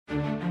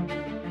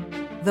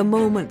the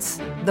moments,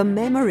 the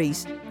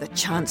memories, the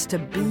chance to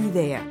be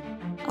there.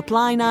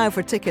 Apply now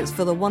for tickets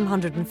for the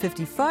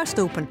 151st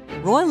Open,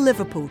 Royal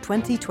Liverpool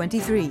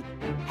 2023.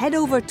 Head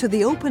over to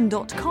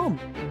theopen.com.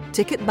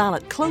 Ticket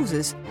ballot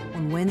closes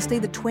on Wednesday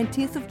the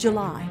 20th of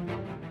July.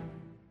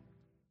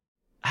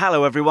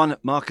 Hello everyone,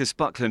 Marcus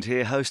Buckland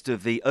here, host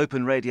of the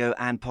Open Radio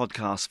and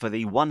podcast for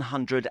the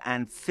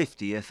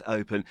 150th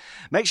Open.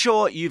 Make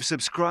sure you've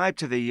subscribed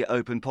to the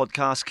Open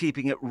podcast,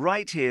 keeping it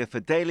right here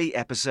for daily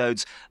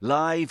episodes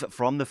live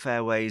from the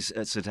fairways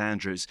at St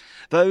Andrews.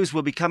 Those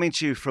will be coming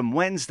to you from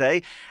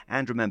Wednesday,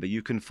 and remember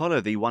you can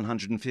follow the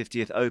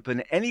 150th Open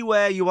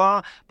anywhere you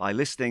are by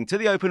listening to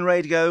the Open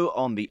Radio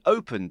on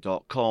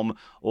theopen.com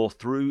or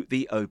through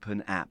the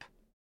Open app.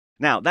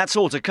 Now, that's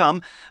all to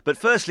come, but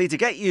firstly, to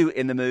get you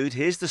in the mood,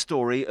 here's the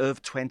story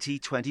of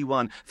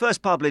 2021,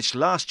 first published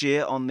last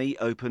year on the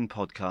Open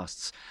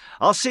podcasts.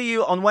 I'll see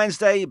you on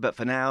Wednesday, but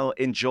for now,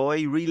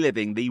 enjoy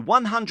reliving the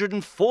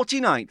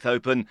 149th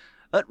Open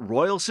at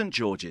Royal St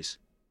George's.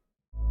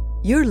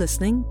 You're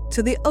listening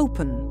to the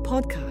Open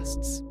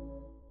podcasts.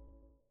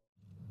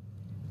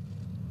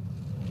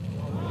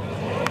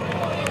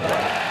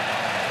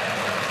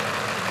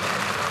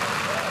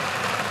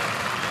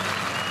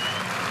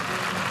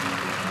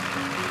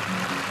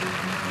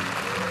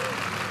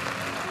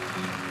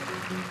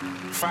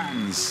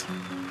 Fans,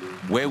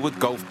 where would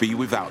golf be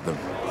without them?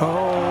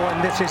 Oh,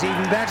 and this is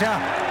even better.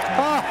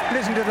 Oh,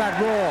 listen to that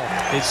roar.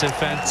 It's a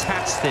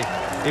fantastic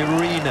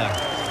arena,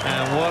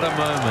 and what a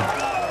moment.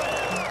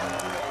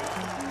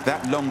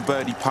 That long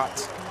birdie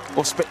putt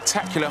or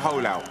spectacular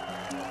hole out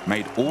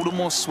made all the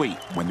more sweet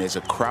when there's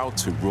a crowd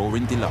to roar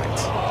in delight.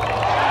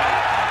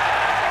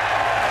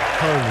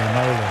 Holy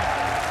moly.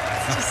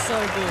 It's just so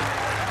good.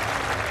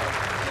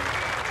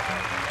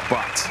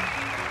 But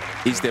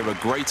is there a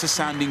greater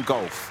sound in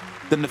golf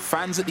than the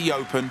fans at the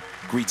Open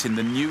greeting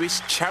the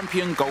newest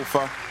champion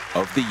golfer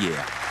of the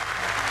year?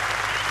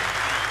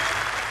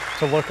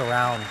 To look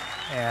around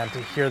and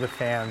to hear the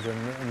fans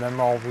and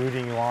them all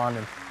rooting you on,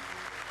 and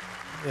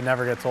it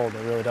never gets old,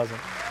 it really doesn't.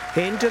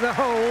 Into the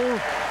hole,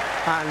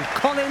 and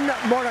Colin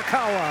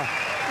Morikawa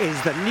is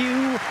the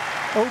new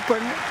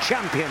Open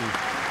champion.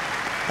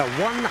 The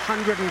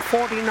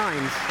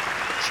 149th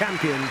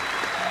champion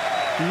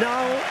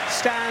now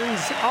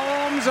stands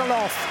arms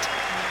aloft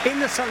in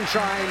the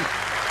sunshine.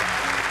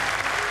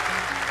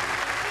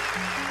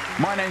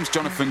 My name's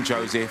Jonathan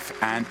Joseph,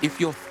 and if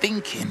you're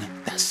thinking,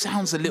 that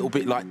sounds a little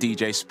bit like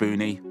DJ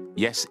Spoonie,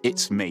 yes,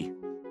 it's me.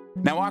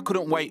 Now, I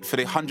couldn't wait for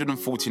the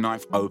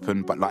 149th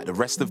Open, but like the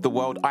rest of the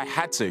world, I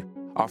had to,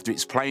 after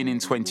its playing in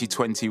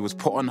 2020 was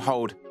put on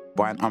hold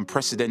by an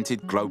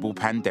unprecedented global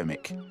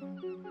pandemic.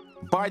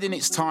 Biding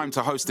its time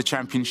to host the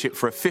championship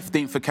for a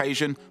 15th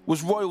occasion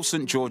was Royal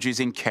St George's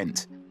in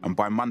Kent, and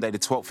by Monday the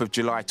 12th of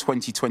July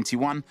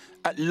 2021,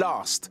 at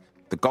last,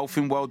 the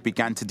golfing world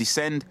began to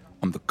descend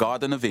on the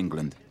Garden of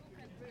England.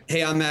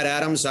 Hey, I'm Matt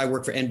Adams. I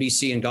work for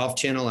NBC and Golf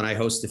Channel, and I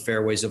host the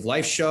Fairways of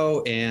Life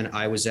show, and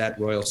I was at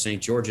Royal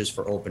St. George's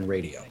for Open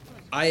Radio.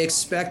 I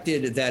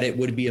expected that it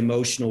would be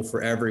emotional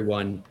for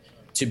everyone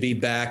to be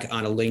back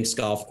on a links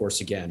golf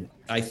course again.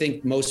 I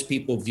think most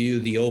people view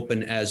the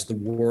Open as the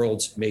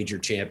world's major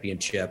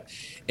championship,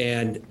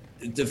 and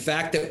the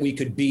fact that we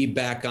could be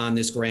back on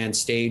this grand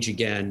stage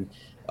again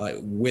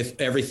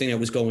with everything that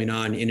was going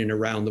on in and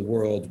around the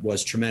world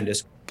was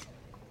tremendous.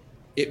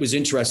 It was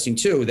interesting,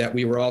 too, that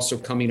we were also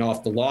coming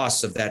off the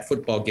loss of that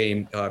football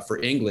game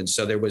for England.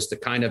 So there was the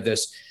kind of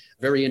this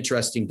very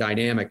interesting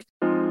dynamic.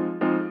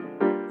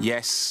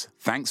 Yes,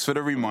 thanks for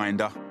the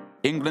reminder.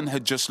 England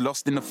had just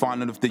lost in the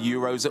final of the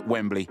Euros at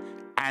Wembley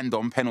and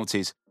on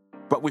penalties.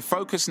 But with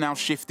focus now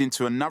shifting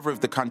to another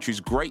of the country's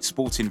great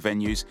sporting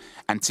venues,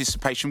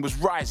 anticipation was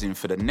rising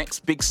for the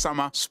next big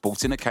summer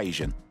sporting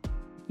occasion.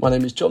 My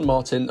name is John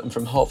Martin. I'm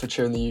from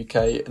Hertfordshire in the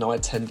UK, and I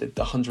attended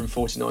the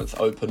 149th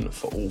Open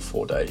for all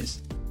 4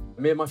 days.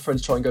 Me and my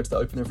friends try and go to the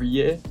Open every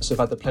year, so I've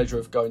had the pleasure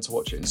of going to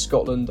watch it in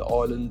Scotland,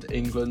 Ireland,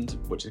 England,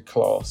 which is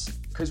class.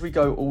 Because we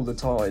go all the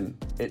time,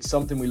 it's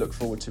something we look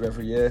forward to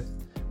every year.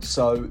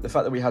 So the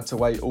fact that we had to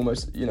wait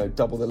almost,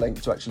 double the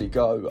length to actually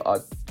go, I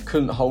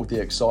couldn't hold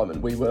the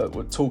excitement. We were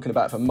talking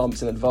about it for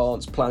months in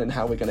advance, planning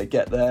how we're going to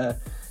get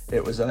there.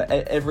 It was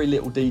every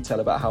little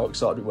detail about how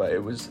excited we were.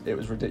 It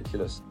was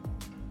ridiculous.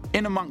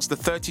 In amongst the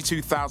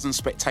 32,000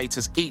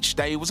 spectators each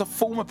day was a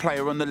former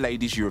player on the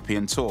Ladies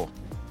European Tour,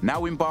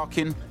 now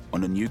embarking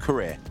on a new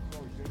career.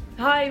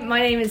 Hi, my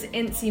name is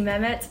Incy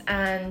Mehmet,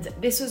 and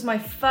this was my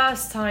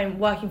first time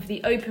working for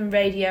the Open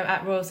Radio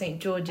at Royal St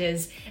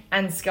George's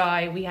and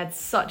Sky. We had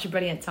such a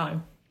brilliant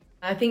time.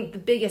 I think the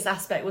biggest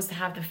aspect was to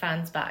have the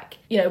fans back.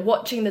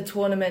 Watching the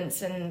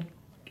tournaments and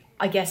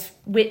I guess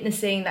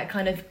witnessing that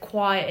kind of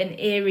quiet and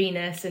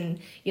eeriness and,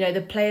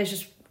 the players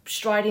just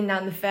striding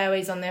down the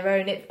fairways on their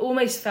own. It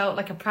almost felt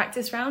like a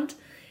practice round.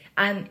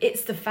 And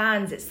it's the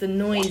fans, it's the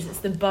noise, it's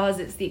the buzz,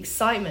 it's the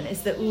excitement,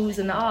 it's the oohs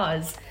and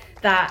ahs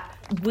that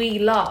we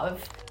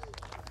love.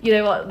 You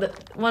know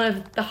what? One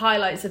of the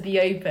highlights of the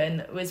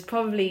Open was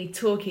probably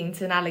talking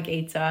to an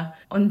alligator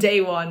on day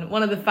one.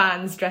 One of the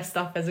fans dressed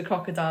up as a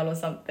crocodile or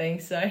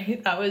something. So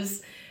that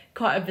was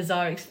quite a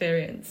bizarre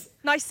experience.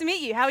 Nice to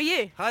meet you. How are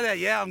you? Hi there.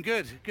 Yeah, I'm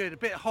good. Good. A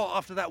bit hot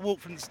after that walk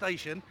from the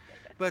station,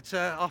 but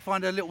I'll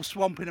find a little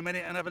swamp in a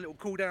minute and have a little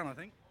cool down, I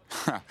think.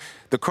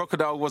 The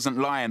crocodile wasn't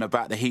lying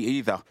about the heat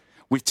either.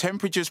 With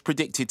temperatures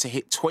predicted to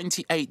hit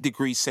 28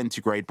 degrees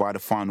centigrade by the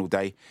final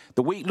day,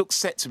 the week looks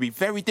set to be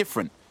very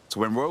different to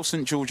when Royal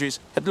St George's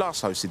had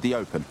last hosted the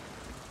Open.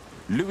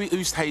 Louis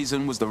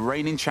Oosthuizen was the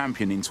reigning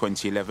champion in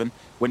 2011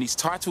 when his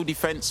title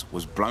defence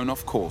was blown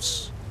off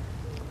course.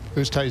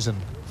 Oosthuizen,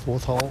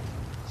 fourth hole,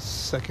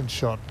 second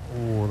shot.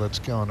 Oh, that's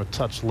going a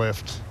touch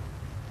left.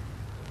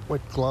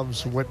 Wet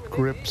gloves, wet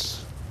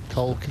grips,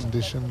 cold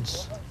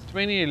conditions.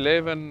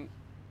 2011,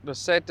 the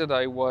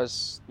Saturday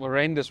was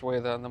horrendous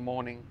weather in the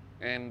morning.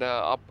 And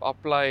I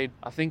played,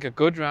 I think, a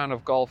good round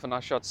of golf and I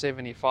shot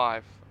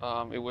 75.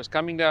 It was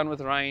coming down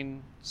with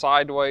rain,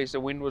 sideways, the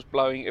wind was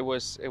blowing, it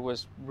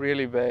was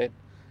really bad.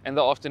 And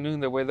the afternoon,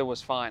 the weather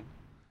was fine.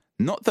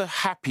 Not the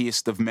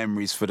happiest of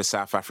memories for the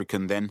South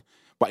African then,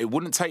 but it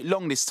wouldn't take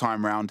long this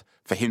time round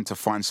for him to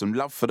find some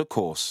love for the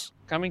course.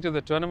 Coming to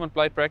the tournament,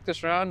 played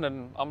practice round,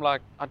 and I'm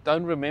like, I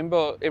don't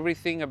remember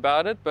everything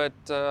about it, but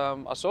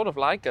I sort of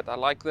like it. I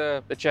like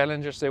the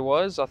challenges there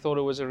was. I thought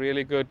it was a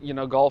really good,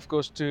 golf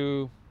course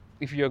to...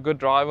 If you're a good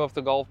driver of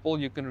the golf ball,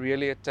 you can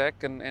really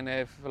attack and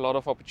have a lot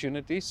of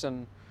opportunities.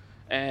 And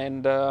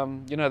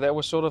that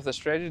was sort of the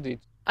strategy.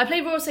 I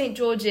played Royal St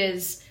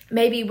George's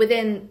maybe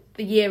within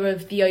the year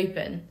of the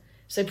Open,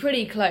 so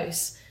pretty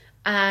close.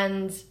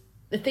 And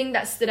the thing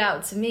that stood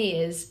out to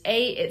me is,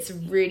 it's a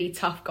really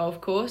tough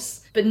golf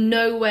course, but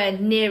nowhere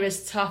near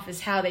as tough as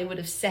how they would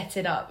have set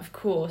it up, of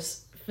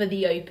course, for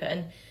the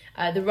Open.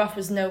 The rough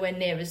was nowhere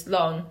near as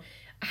long.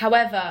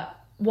 However,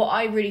 what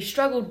I really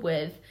struggled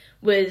with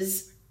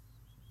was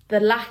the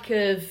lack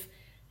of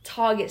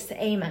targets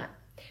to aim at.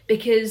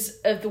 Because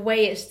of the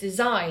way it's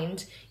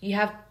designed, you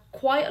have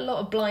quite a lot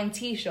of blind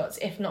tee shots,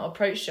 if not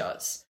approach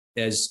shots.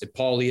 As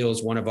Paul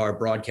Eales, one of our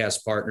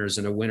broadcast partners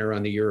and a winner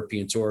on the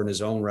European Tour in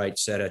his own right,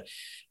 said,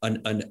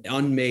 an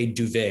unmade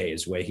duvet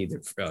is the way he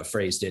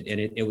phrased it. And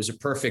it was a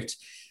perfect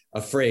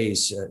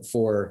phrase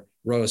for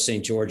Royal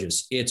St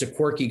George's. It's a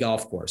quirky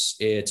golf course.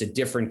 It's a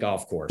different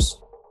golf course.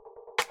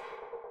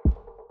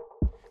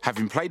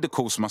 Having played the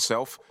course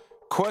myself,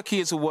 quirky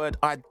is a word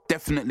I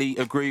definitely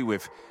agree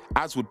with,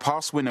 as would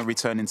past winner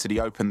returning to the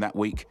Open that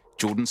week,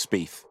 Jordan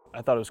Spieth.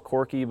 I thought it was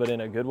quirky, but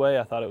in a good way.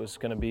 I thought it was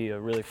going to be a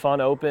really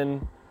fun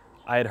Open.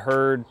 I had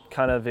heard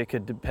kind of it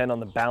could depend on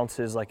the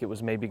bounces, like it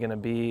was maybe going to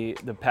be.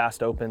 The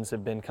past Opens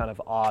have been kind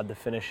of odd, the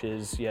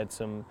finishes. You had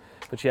some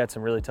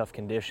really tough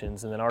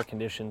conditions, and then our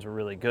conditions were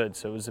really good.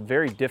 So it was a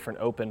very different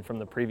Open from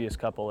the previous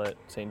couple at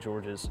St.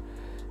 George's.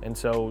 And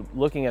so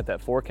looking at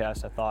that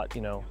forecast, I thought,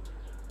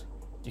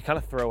 you kind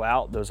of throw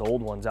out those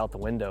old ones out the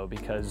window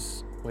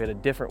because we had a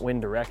different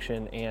wind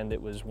direction and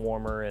it was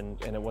warmer and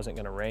it wasn't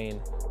going to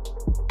rain.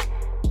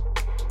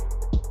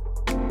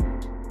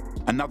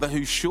 Another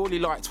who surely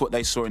liked what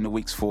they saw in the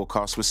week's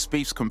forecast was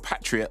Spieth's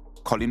compatriot,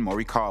 Colin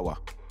Morikawa.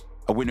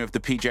 A winner of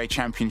the PGA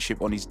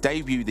Championship on his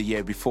debut the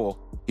year before,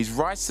 his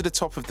rise to the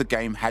top of the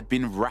game had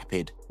been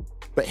rapid.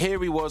 But here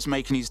he was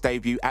making his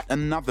debut at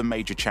another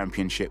major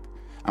championship,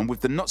 and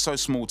with the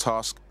not-so-small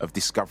task of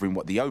discovering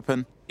what the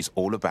Open is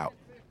all about.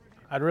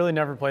 I'd really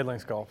never played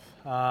links golf.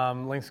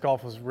 Links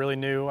golf was really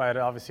new. I had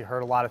obviously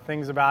heard a lot of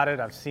things about it.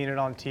 I've seen it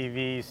on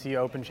TV. You see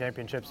Open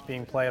Championships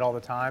being played all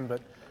the time,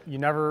 but you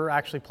never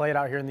actually play it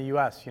out here in the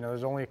U.S.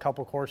 There's only a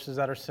couple courses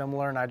that are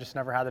similar, and I just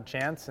never had the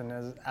chance.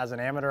 And as an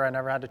amateur, I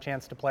never had the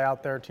chance to play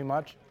out there too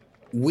much.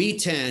 We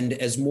tend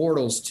as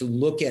mortals to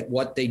look at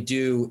what they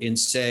do and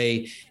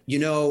say,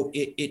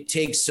 it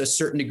takes a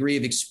certain degree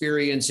of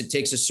experience. It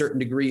takes a certain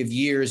degree of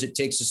years. It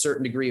takes a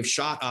certain degree of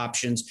shot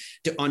options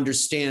to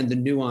understand the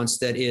nuance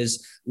that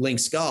is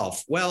links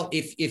golf. Well,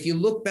 if you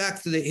look back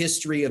through the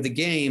history of the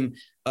game,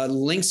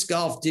 links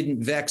golf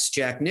didn't vex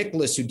Jack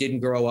Nicklaus, who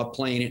didn't grow up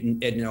playing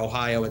it in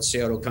Ohio at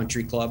Scioto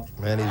Country Club.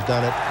 And he's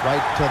done it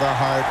right to the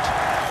heart.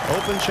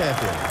 Open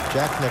champion,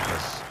 Jack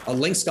Nicklaus.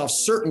 Links golf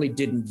certainly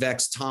didn't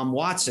vex Tom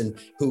Watson,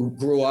 who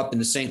grew up in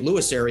the St.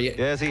 Louis area.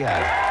 Yes, he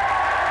has.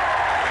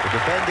 The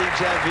defending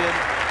champion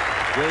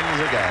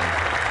wins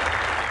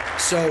again.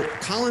 So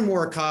Colin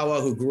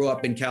Morikawa, who grew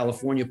up in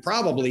California,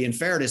 probably, in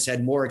fairness,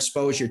 had more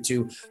exposure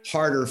to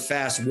harder,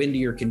 fast,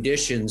 windier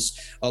conditions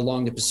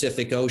along the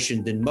Pacific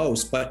Ocean than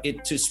most. But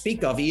to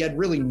speak of, he had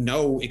really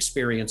no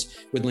experience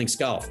with links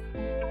golf.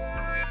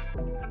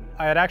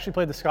 I had actually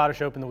played the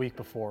Scottish Open the week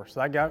before, so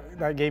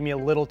that gave me a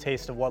little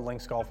taste of what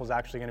links golf was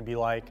actually going to be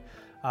like.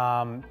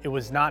 It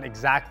was not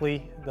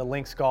exactly the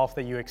links golf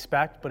that you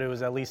expect, but it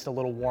was at least a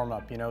little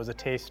warm-up. It was a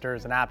taster,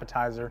 as an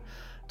appetizer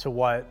to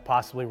what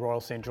possibly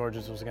Royal St.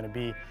 George's was going to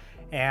be.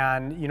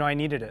 And, I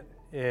needed it.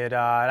 It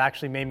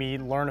actually made me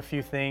learn a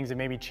few things. It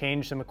made me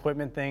change some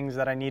equipment things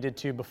that I needed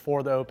to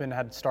before the Open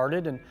had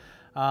started. And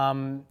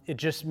it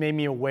just made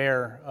me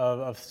aware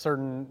of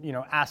certain,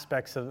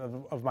 aspects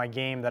of my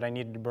game that I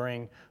needed to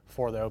bring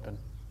for the Open.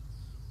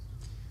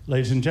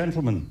 Ladies and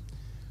gentlemen,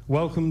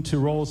 welcome to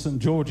Royal St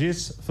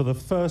George's for the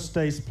first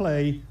day's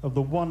play of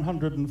the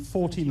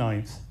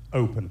 149th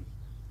Open.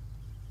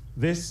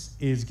 This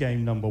is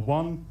game number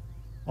 1.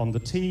 On the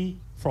tee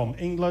from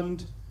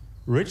England,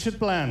 Richard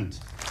Bland.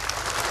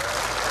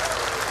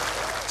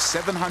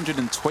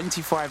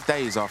 725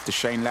 days after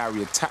Shane Lowry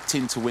had tapped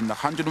in to win the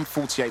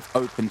 148th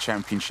Open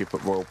Championship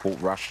at Royal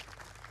Portrush,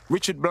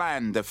 Richard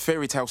Bland, a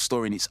fairy tale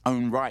story in its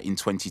own right in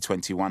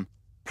 2021,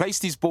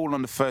 placed his ball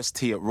on the first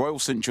tee at Royal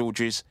St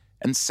George's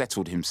and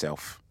settled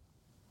himself.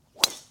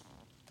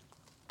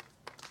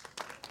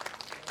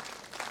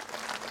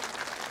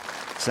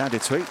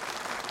 Sounded sweet.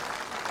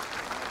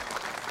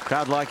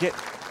 Crowd like it.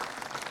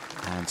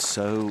 And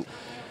so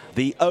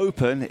the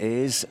Open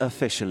is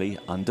officially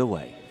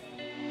underway.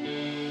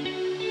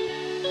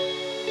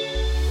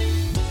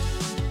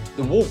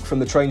 The walk from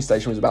the train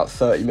station was about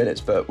 30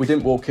 minutes, but we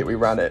didn't walk it, we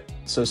ran it.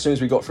 So as soon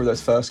as we got through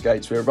those first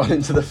gates, we were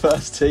running to the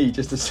first tee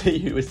just to see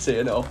who was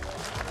teeing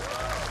off.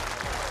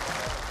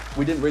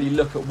 We didn't really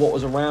look at what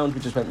was around, we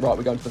just went, right,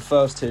 we're going to the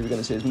first tee, we're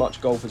going to see as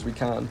much golf as we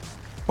can.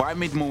 By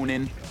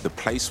mid-morning, the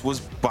place was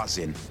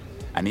buzzing,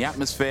 and the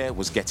atmosphere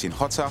was getting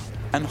hotter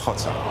and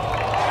hotter.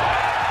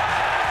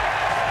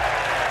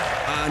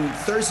 On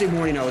Thursday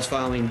morning, I was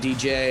following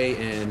DJ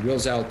and Will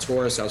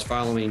Zalatoris, I was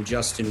following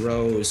Justin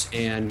Rose,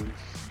 and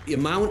the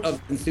amount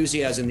of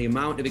enthusiasm, the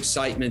amount of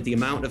excitement, the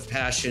amount of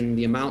passion,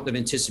 the amount of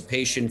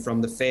anticipation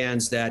from the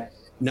fans that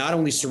not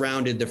only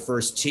surrounded the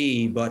first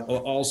tee, but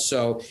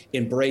also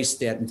embraced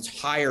that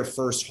entire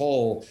first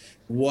hole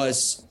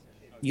was,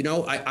 you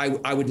know,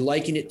 I would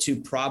liken it to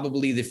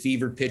probably the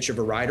fever pitch of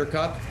a Ryder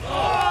Cup.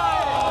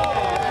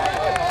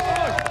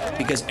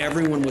 Because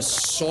everyone was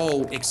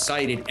so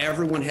excited.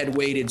 Everyone had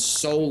waited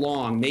so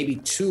long, maybe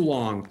too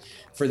long,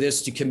 for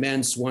this to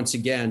commence once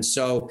again.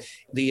 So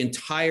the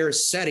entire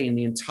setting,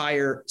 the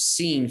entire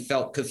scene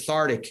felt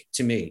cathartic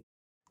to me.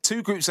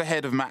 2 groups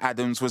ahead of Matt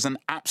Adams was an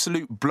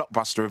absolute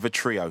blockbuster of a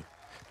trio.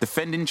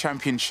 Defending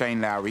champion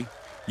Shane Lowry,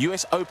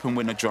 US Open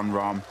winner Jon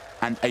Rahm,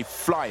 and a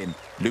flying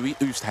Louis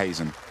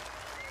Oosthuizen.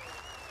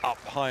 Up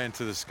high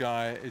into the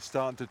sky, it's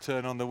starting to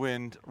turn on the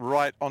wind,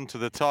 right onto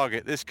the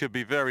target. This could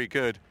be very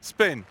good.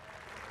 Spin,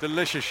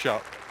 delicious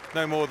shot.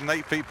 No more than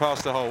 8 feet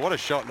past the hole. What a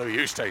shot, Louis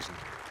Oosthuizen.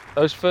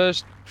 Those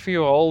first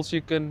few holes,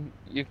 you can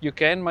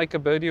make a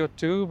birdie or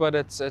two, but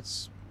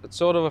it's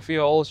sort of a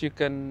few holes you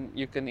can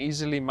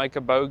easily make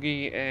a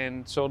bogey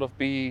and sort of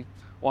be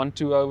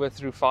 1-2 over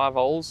through 5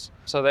 holes.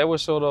 So that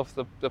was sort of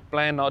the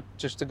plan, not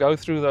just to go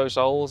through those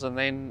holes and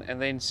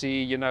then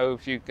see, you know,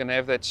 if you can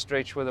have that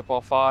stretch with a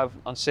par 5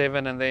 on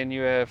 7, and then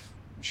you have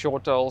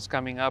shorter holes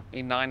coming up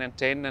in 9 and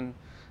 10, and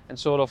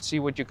sort of see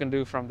what you can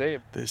do from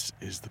there. This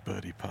is the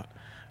birdie putt.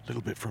 A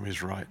little bit from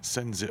his right,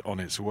 sends it on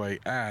its way,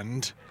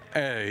 and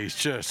he's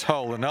just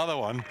holed another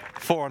one.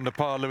 4 under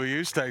par, Louis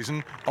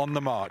Oosthuizen on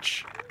the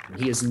march.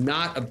 He is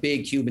not a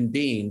big human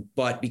being,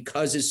 but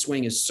because his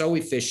swing is so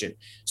efficient,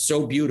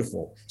 so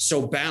beautiful,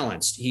 so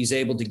balanced, he's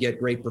able to get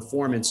great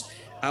performance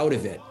out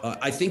of it.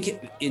 I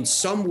think in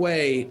some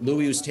way,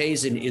 Louis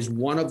Oosthuizen is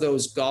one of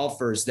those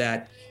golfers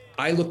that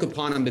I look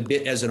upon him a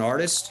bit as an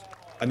artist.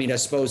 I mean, I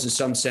suppose in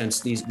some sense,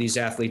 these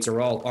athletes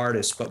are all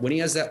artists, but when he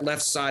has that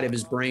left side of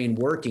his brain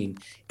working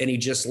and he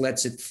just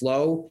lets it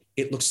flow,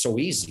 it looks so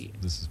easy.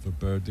 This is for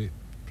birdie,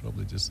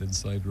 probably just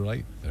inside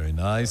right. Very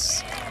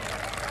nice.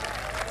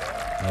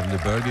 Lovely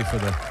birdie for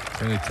the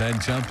 2010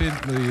 champion,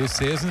 Louis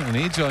Oosthuizen, and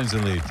he joins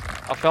the lead.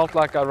 I felt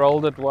like I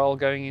rolled it well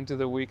going into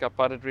the week. I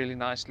putted really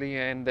nicely,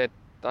 and that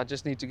I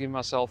just need to give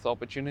myself the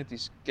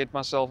opportunities, get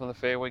myself in the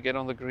fairway, get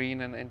on the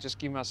green, and just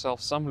give myself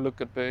some look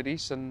at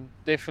birdies, and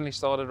definitely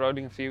started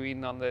rolling a few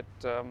in on that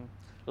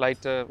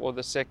later, or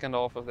the second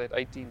half of that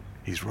 18.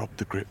 He's robbed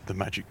the grip, the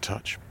magic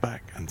touch,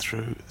 back and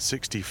through,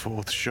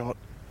 64th shot.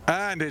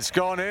 And it's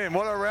gone in.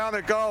 What a round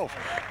of golf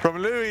from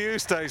Louis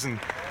Oosthuizen.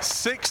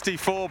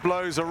 64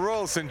 blows at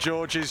Royal St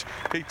George's.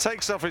 He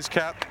takes off his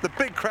cap. The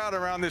big crowd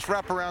around this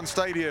wraparound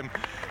stadium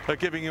are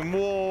giving him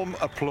warm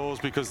applause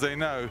because they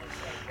know,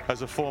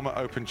 as a former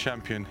Open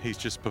champion, he's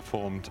just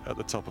performed at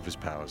the top of his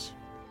powers.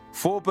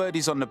 4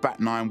 birdies on the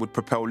back 9 would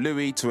propel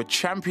Louis to a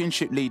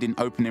championship-leading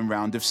opening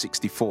round of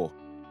 64.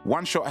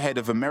 1 shot ahead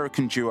of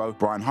American duo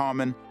Brian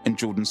Harman and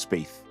Jordan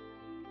Spieth.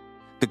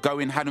 The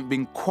going hadn't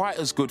been quite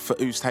as good for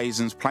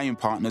Oosthuizen's playing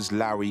partners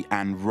Lowry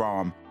and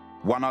Rahm.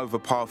 1 over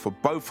par for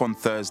both on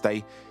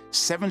Thursday,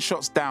 7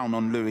 shots down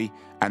on Louis,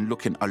 and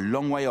looking a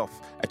long way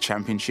off a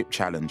championship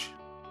challenge.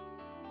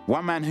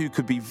 One man who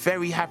could be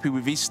very happy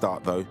with his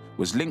start, though,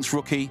 was Lynx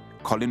rookie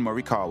Collin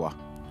Morikawa.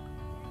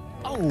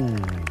 Oh,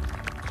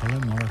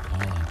 Collin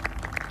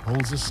Morikawa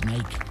holds a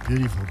snake.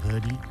 Beautiful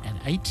birdie at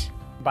 8.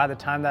 By the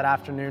time that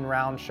afternoon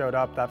round showed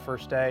up that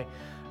first day,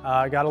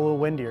 it got a little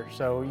windier.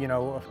 So, you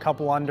know, a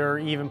couple under,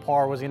 even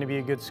par was going to be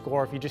a good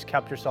score if you just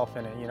kept yourself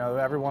in it. You know,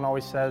 everyone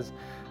always says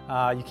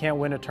you can't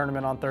win a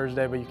tournament on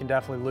Thursday, but you can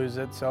definitely lose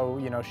it. So,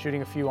 you know,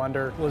 shooting a few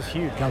under was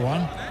huge. Go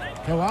on.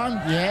 Go on.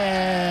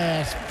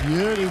 Yes,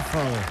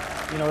 beautiful.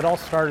 You know, it all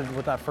started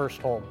with that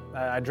first hole.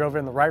 I drove it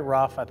in the right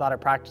rough. I thought I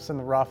practiced in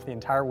the rough the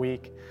entire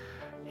week.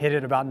 hit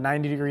it about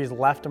 90 degrees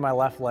left of my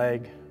left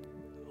leg,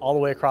 all the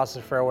way across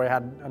the fairway,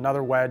 had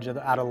another wedge out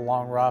of the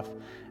long rough,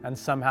 and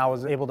somehow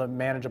was able to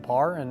manage a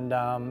par. And,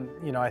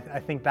 I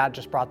think that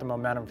just brought the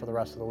momentum for the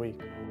rest of the week.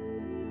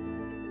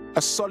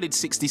 A solid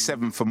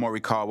 67 for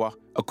Morikawa,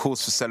 a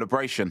cause for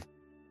celebration.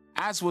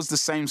 As was the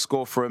same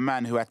score for a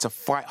man who had to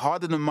fight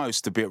harder than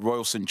most to be at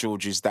Royal St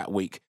George's that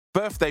week.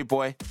 Birthday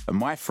boy and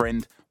my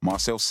friend,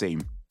 Marcel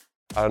Siem.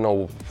 I don't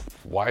know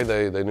why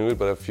they knew it,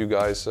 but a few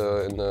guys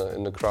in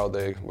the crowd,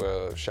 they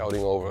were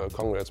shouting over,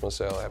 "Congrats,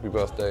 Marcel, happy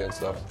birthday," and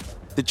stuff.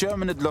 The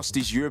German had lost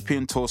his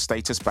European Tour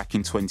status back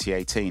in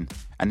 2018,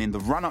 and in the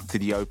run-up to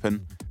the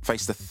Open,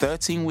 faced a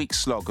 13-week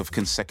slog of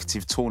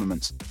consecutive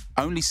tournaments,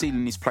 only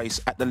sealing his place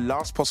at the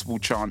last possible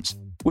chance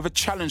with a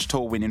Challenge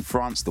Tour win in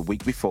France the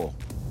week before.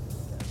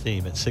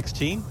 Siem at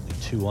 16,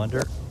 2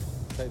 under.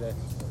 Stay there.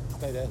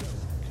 Stay there.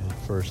 Good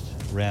first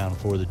round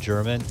for the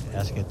German,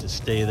 asking it to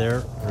stay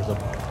there. There's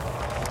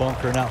a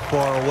bunker not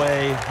far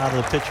away out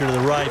of the picture to the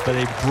right, but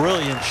a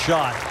brilliant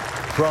shot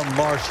from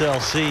Marcel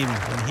Siem,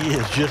 and he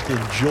is just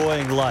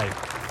enjoying life.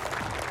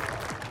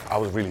 I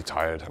was really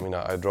tired. I mean,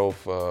 I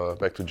drove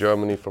back to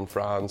Germany from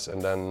France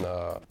and then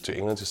to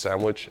England to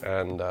Sandwich,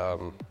 and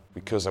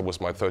because it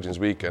was my 13th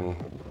week and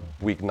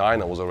week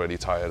 9 I was already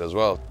tired as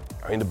well.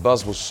 I mean, the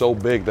buzz was so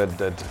big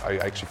that I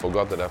actually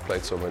forgot that I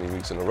played so many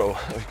weeks in a row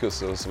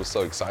because it was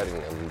so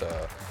exciting, and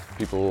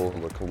people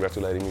were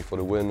congratulating me for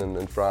the win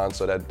in France,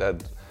 so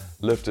that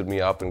lifted me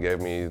up and gave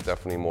me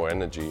definitely more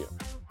energy.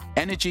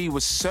 Energy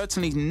was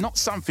certainly not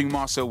something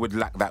Marcel would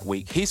lack that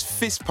week. His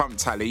fist pump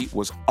tally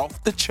was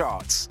off the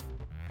charts.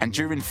 And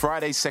during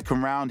Friday's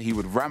second round, he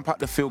would ramp up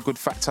the feel-good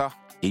factor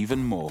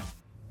even more.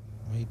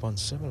 Made one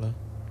similar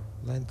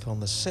length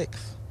on the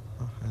 6th,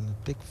 and a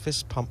big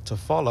fist pump to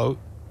follow.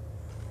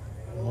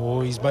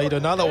 Oh, he's made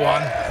another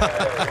one.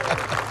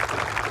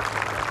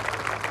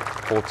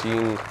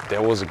 14,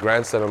 there was a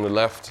grandstand on the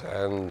left,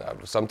 and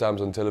sometimes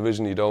on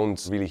television you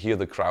don't really hear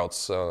the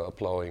crowds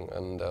applauding.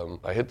 And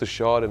I hit the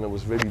shot, and it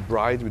was really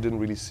bright. We didn't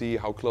really see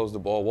how close the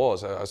ball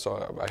was. I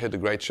hit a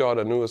great shot.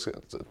 I knew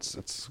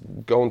it's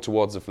going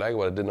towards the flag,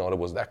 but I didn't know it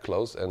was that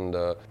close. And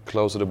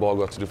closer the ball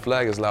got to the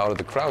flag, as louder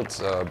the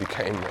crowds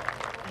became.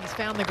 He's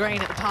found the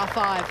green at the par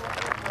 5.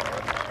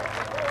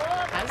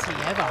 Has he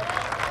ever?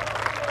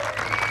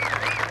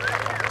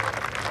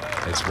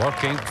 It's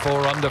working.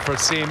 4 under for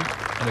Siem.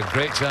 And a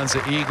great chance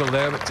at eagle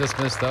there, but just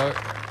missed out.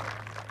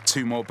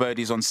 2 more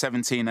birdies on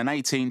 17 and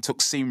 18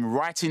 took Siem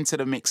right into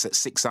the mix at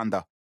 6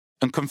 under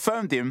and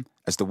confirmed him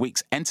as the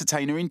week's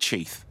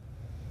entertainer-in-chief.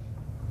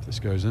 If this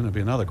goes in, it'll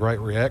be another great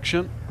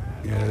reaction.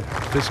 Yeah,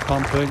 fist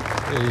pumping.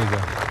 There you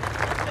go.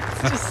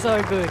 It's just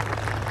so good.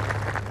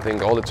 I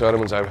think all the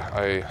tournaments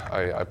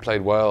I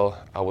played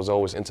well, I was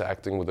always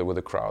interacting with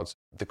the crowds.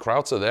 The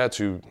crowds are there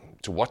to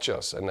watch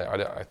us, and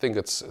I think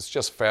it's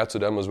just fair to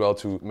them as well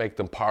to make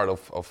them part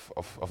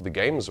of the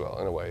game as well,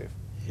 in a way.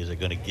 Is it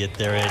going to get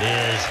there? It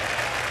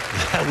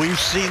is. We've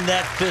seen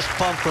that fist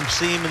pump from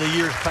Siem in the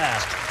years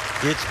past.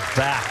 It's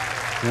back.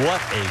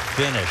 What a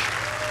finish.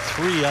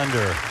 3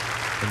 under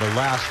in the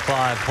last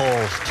 5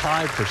 holes,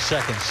 tied for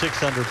second,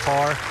 6 under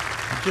par.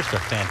 Just a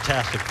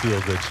fantastic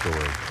feel-good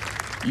story.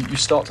 You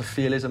start to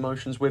feel his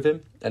emotions with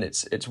him, and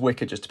it's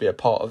wicked just to be a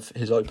part of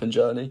his Open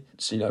journey.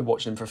 So,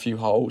 watching him for a few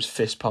holes,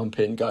 fist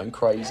pumping, going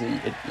crazy.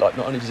 Not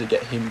only does it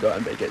get him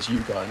going, but it gets you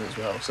going as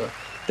well. So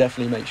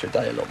definitely makes your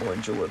day a lot more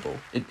enjoyable.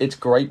 It's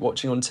great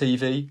watching on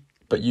TV,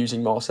 but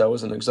using Marcel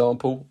as an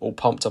example, all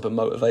pumped up and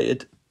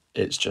motivated,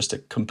 it's just a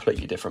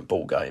completely different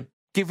ball game.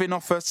 Giving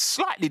off a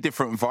slightly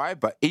different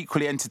vibe, but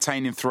equally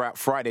entertaining throughout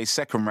Friday's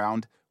second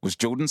round, was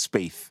Jordan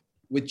Spieth.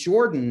 With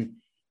Jordan,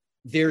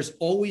 there's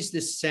always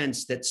this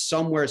sense that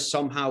somewhere,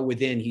 somehow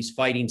within, he's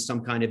fighting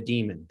some kind of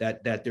demon,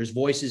 that there's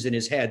voices in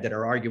his head that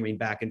are arguing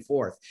back and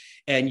forth.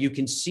 And you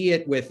can see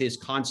it with his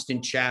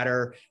constant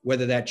chatter,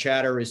 whether that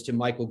chatter is to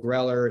Michael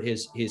Greller,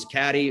 his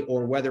caddy,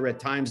 or whether at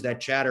times that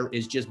chatter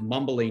is just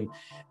mumbling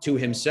to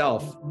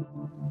himself.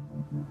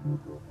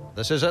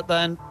 This is it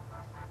then.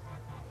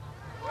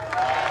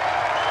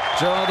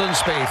 Jordan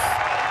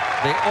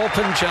Spieth, the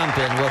Open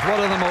champion, with one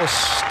of the most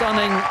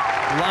stunning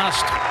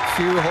last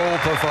few hole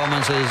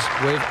performances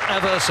we've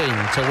ever seen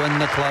to win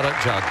the Claret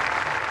Jug.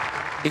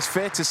 It's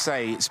fair to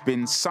say it's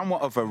been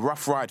somewhat of a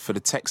rough ride for the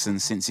Texan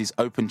since his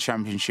Open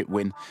Championship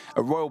win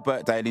at Royal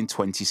Birkdale in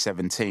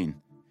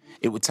 2017.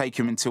 It would take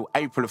him until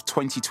April of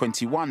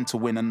 2021 to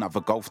win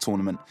another golf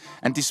tournament,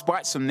 and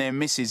despite some near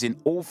misses in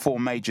all 4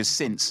 majors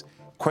since,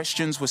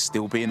 questions were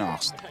still being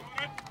asked.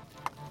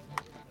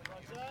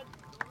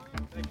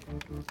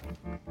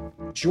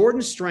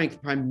 Jordan's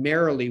strength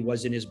primarily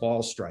was in his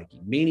ball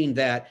striking, meaning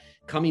that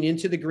coming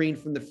into the green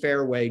from the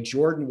fairway,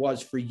 Jordan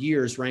was for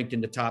years ranked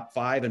in the top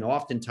 5 and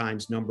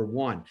oftentimes number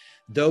 1.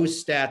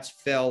 Those stats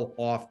fell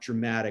off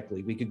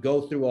dramatically. We could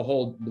go through a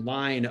whole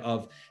line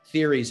of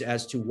theories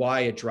as to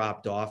why it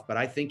dropped off, but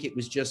I think it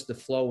was just the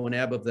flow and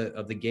ebb of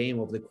the game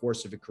over the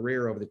course of a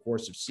career, over the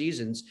course of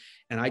seasons,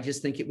 and I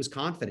just think it was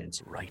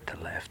confidence. Right to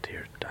left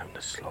here, down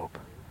the slope,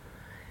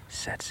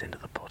 sets into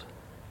the putt,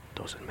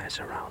 doesn't mess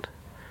around.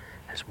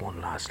 There's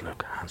one last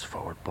look, hands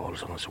forward,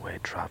 ball's on its way,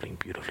 travelling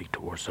beautifully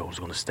towards those. It's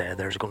going to stay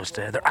there, it's going to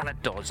stay there, and it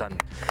does.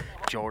 And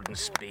Jordan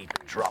Spieth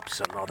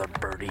drops another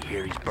birdie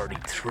here. He's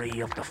birdied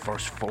 3 of the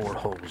first 4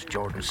 holes.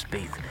 Jordan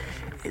Spieth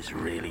is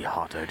really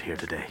hot out here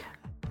today.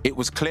 It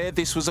was clear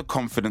this was a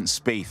confident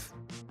Spieth.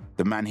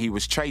 The man he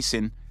was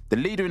chasing, the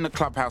leader in the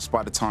clubhouse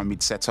by the time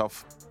he'd set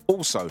off,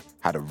 also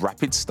had a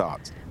rapid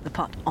start. The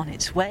putt on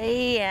its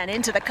way, and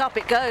into the cup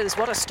it goes.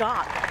 What a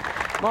start.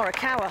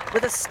 Morikawa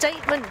with a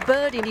statement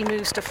birdie, and he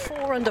moves to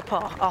 4 under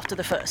par after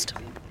the first.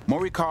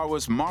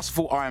 Morikawa's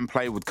masterful iron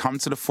play would come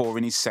to the fore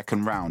in his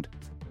second round,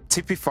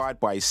 typified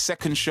by his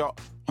second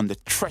shot on the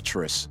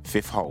treacherous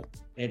 5th hole.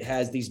 It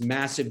has these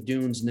massive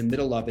dunes in the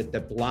middle of it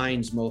that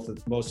blinds most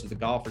of the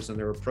golfers on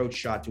their approach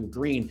shot to a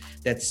green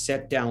that's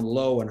set down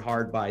low and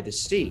hard by the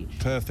sea.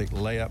 Perfect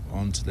layup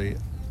onto the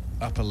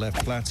upper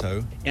left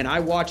plateau. And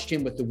I watched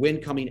him with the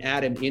wind coming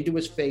at him into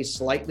his face,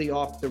 slightly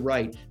off the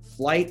right,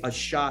 flight a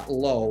shot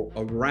low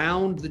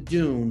around the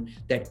dune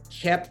that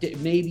kept it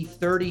maybe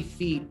 30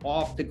 feet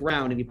off the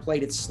ground, and he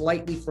played it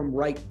slightly from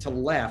right to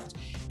left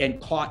and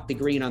caught the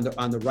green on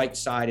the right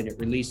side, and it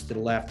released to the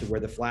left to where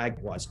the flag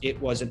was. It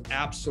was an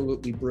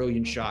absolutely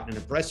brilliant shot, an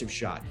impressive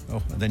shot.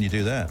 Oh, and then you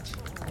do that.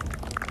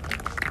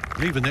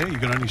 And even there, you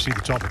can only see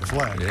the top of the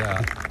flag.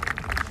 Yeah.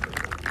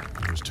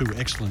 There was 2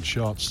 excellent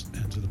shots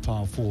into the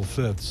par 4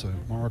 5th, so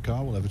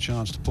Morikawa will have a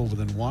chance to pull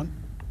within 1.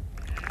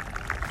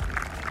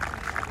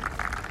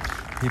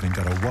 Even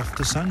got a waft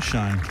of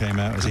sunshine came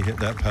out as he hit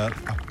that putt.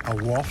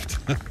 A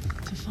waft. To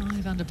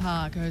 5 under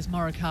par goes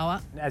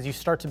Morikawa. As you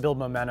start to build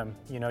momentum,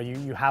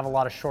 you have a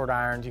lot of short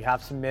irons, you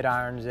have some mid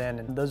irons in,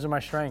 and those are my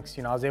strengths.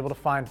 I was able to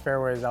find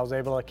fairways, I was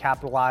able to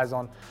capitalize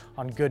on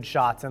good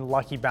shots and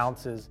lucky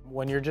bounces.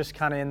 When you're just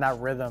kind of in that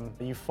rhythm,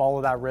 you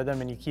follow that rhythm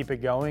and you keep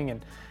it going,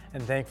 and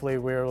thankfully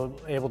we were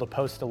able to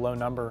post a low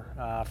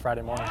number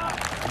Friday morning.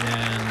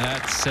 And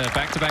that's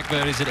back-to-back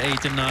birdies at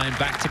 8 and 9,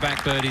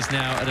 back-to-back birdies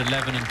now at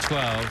 11 and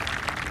 12.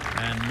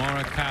 And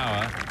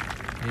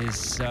Morikawa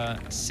is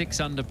 6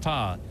 under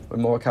par.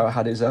 When Morikawa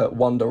had his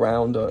wonder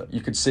round,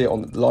 you could see it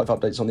on the live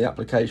updates on the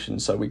application,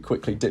 so we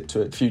quickly dipped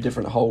to a few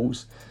different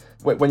holes.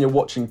 When you're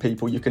watching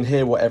people, you can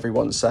hear what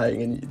everyone's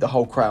saying, and the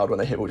whole crowd, when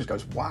they hit it, just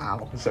goes,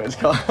 wow. So it's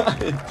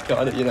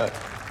kind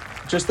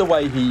of, just the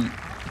way he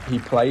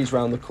plays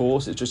around the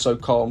course, it's just so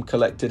calm,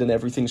 collected, and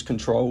everything's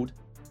controlled.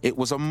 It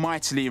was a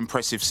mightily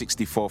impressive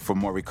 64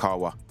 from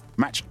Morikawa,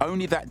 matched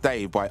only that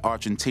day by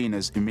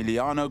Argentina's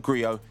Emiliano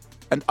Grillo,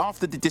 and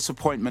after the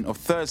disappointment of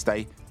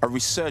Thursday, a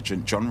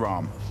resurgent Jon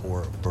Rahm.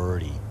 For a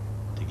birdie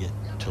to get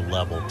to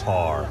level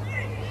par.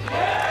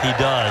 He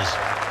does.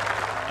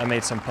 I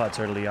made some putts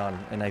early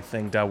on, and I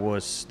think that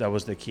was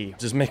the key.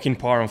 Just making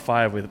par on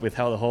 5 with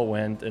how the hole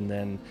went, and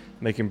then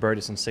making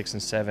birdies on 6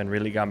 and 7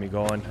 really got me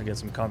going. I get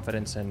some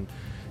confidence, and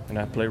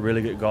I played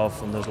really good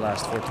golf on those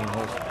last 14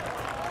 holes.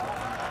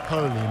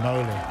 Holy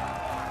moly.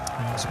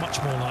 It's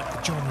much more like the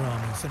Jon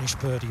Rahm who finished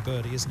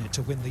birdie, isn't it,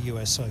 to win the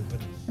US Open?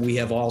 We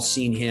have all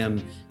seen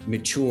him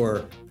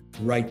mature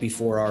right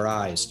before our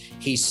eyes.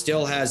 He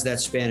still has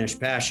that Spanish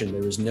passion,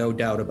 there is no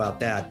doubt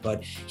about that,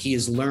 but he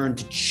has learned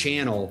to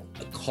channel,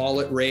 call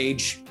it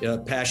rage,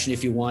 passion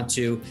if you want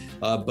to,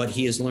 but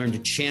he has learned to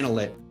channel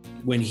it.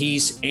 When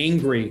he's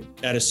angry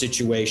at a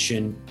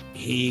situation,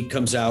 he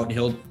comes out and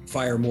he'll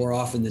fire more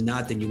often than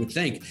not than you would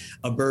think.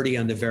 A birdie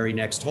on the very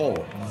next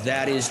hole.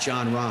 That is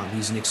Jon Rahm.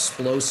 He's an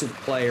explosive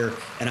player,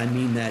 and I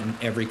mean that in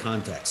every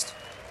context.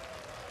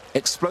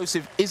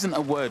 Explosive isn't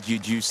a word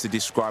you'd use to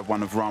describe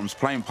one of Rahm's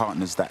playing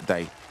partners that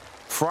day.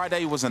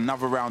 Friday was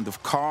another round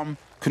of calm,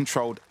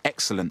 controlled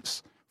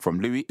excellence from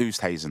Louis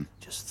Oosthuizen.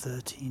 Just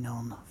 13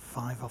 on,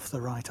 5 off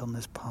the right on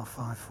this par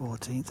 5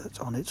 14th. It's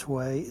on its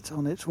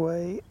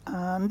way,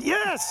 and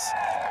yes!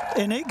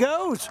 In it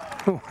goes!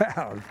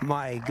 Well,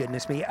 my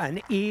goodness me,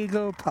 an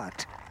eagle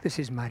putt. This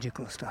is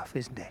magical stuff,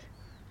 isn't it?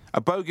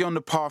 A bogey on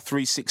the par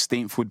 3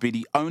 16th would be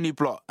the only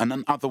blot and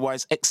an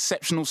otherwise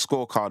exceptional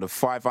scorecard of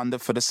 5 under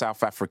for the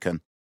South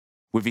African.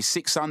 With his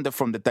 6 under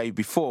from the day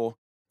before,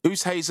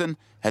 Oosthuizen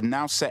had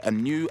now set a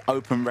new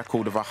Open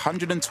record of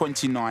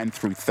 129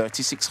 through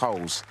 36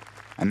 holes,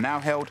 and now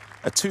held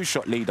a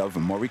 2-shot lead over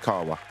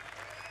Morikawa.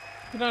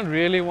 You don't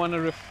really want to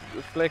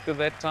reflect at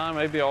that time.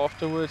 Maybe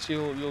afterwards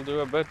you'll do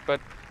a bit, but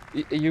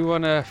you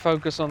want to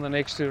focus on the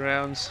next 2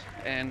 rounds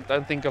and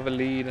don't think of a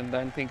lead and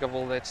don't think of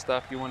all that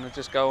stuff. You want to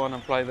just go on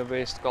and play the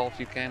best golf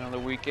you can on the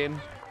weekend.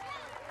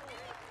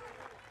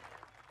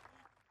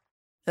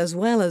 As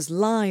well as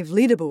live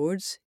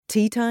leaderboards,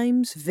 tee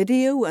times,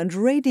 video and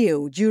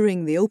radio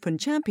during the Open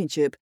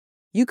Championship,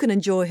 you can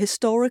enjoy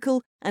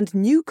historical and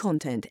new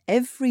content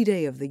every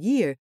day of the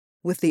year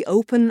with the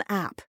Open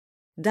app.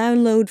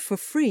 Download for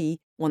free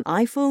on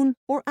iPhone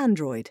or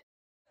Android.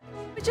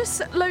 We're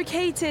just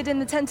located in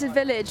the Tented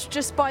Village,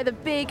 just by the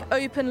big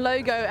Open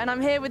logo, and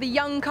I'm here with a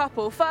young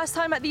couple. First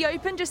time at the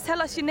Open, just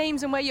tell us your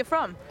names and where you're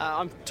from.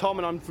 I'm Tom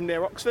and I'm from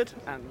near Oxford.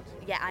 And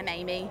yeah, I'm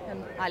Amy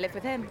and I live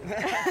with him.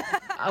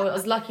 I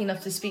was lucky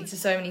enough to speak to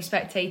so many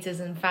spectators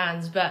and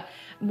fans, but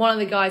one of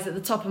the guys at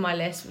the top of my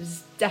list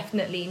was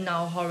definitely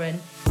Niall Horan.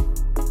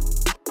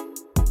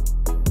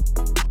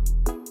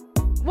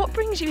 What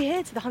brings you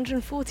here to the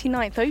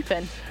 149th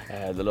Open?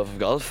 The love of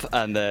golf,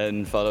 and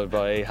then followed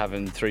by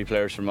having 3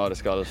 players from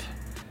Modest Golf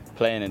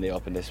playing in the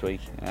Open this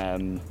week.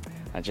 Who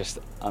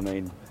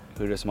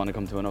doesn't want to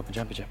come to an Open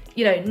Championship?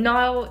 You know,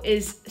 Niall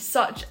is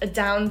such a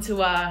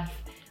down-to-earth,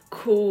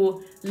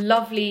 cool,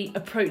 lovely,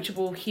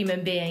 approachable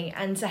human being,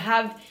 and to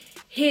have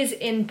his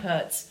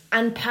input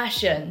and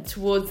passion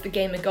towards the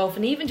game of golf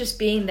and even just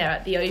being there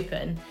at the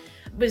Open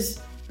was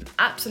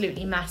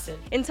absolutely massive.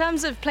 In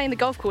terms of playing the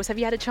golf course, have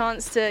you had a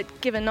chance to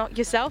give a knock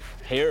yourself?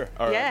 Here?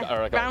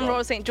 Around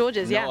Royal St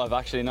George's, No, I've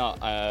actually not.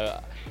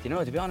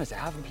 To be honest, I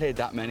haven't played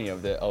that many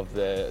of the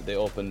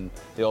open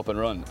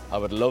run. I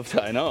would love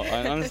to. I know.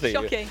 Honestly,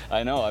 shocking.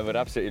 I know. I would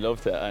absolutely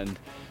love to. And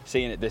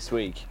seeing it this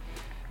week,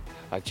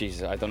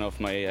 Jesus, I don't know if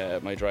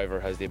my driver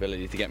has the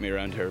ability to get me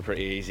around here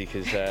pretty easy,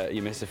 because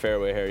you miss a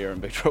fairway here, you're in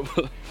big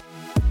trouble.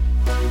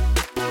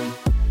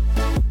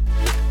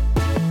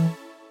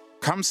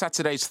 Come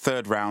Saturday's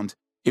third round,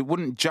 it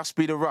wouldn't just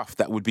be the rough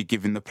that would be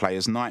giving the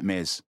players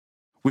nightmares.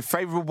 With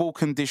favourable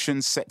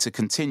conditions set to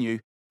continue,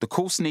 the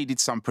course needed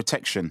some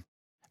protection,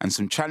 and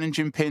some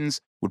challenging pins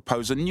would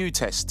pose a new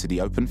test to the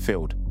open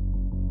field.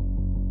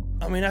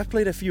 I mean, I've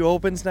played a few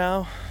Opens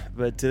now,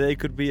 but today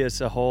could be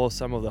as a whole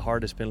some of the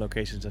hardest pin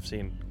locations I've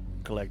seen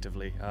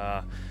collectively.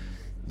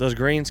 Those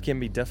greens can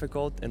be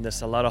difficult, and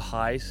there's a lot of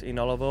highs in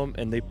all of them,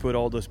 and they put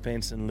all those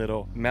pins in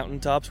little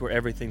mountaintops where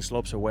everything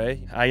slopes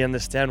away. I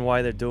understand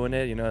why they're doing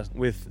it,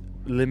 with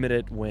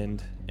limited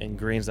wind and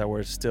greens that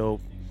were still,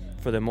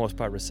 for the most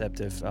part,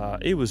 receptive.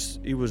 It was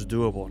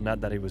doable. Not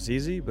that it was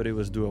easy, but it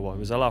was doable. It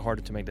was a lot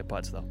harder to make the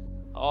putts, though.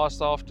 I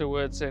asked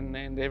afterwards,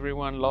 and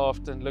everyone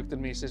laughed and looked at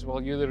me and says, well,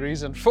 you're the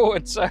reason for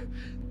it. So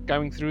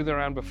going through the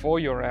round before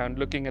your round,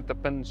 looking at the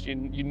pins, you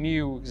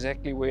knew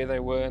exactly where they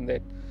were, and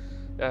that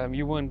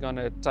you weren't going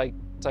to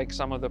take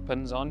some of the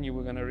pins on. You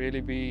were going to really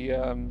be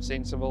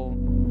sensible.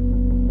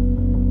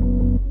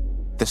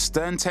 The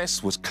stern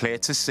test was clear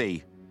to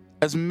see,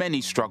 as many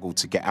struggled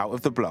to get out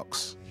of the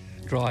blocks.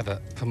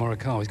 Driver for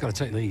Morikawa, he's got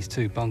to take these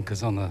 2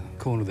 bunkers on the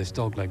corner of this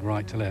dogleg,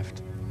 right to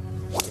left.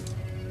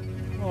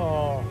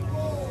 Oh.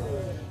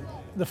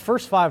 The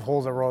first 5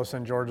 holes at Royal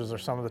St George's are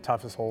some of the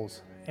toughest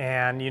holes.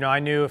 And, I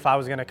knew if I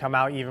was going to come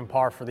out even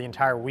par for the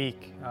entire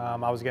week,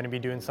 I was going to be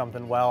doing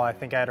something well. I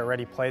think I had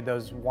already played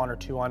those 1 or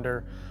 2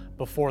 under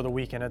before the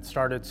weekend had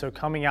started. So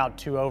coming out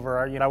 2 over,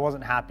 I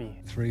wasn't happy.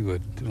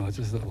 3-wood,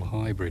 just a little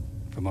hybrid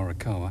for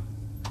Morikawa.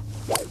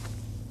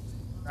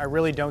 I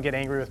really don't get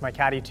angry with my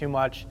caddy too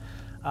much.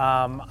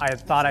 I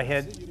thought I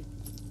hit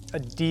a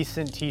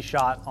decent tee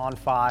shot on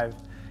 5,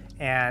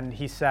 and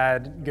he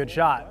said, good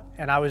shot.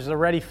 And I was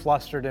already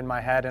flustered in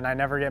my head, and I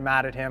never get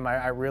mad at him.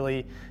 I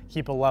really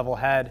keep a level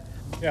head.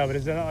 Yeah, but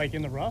is that like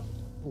in the rough?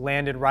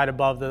 Landed right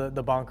above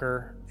the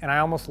bunker, and I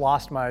almost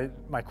lost my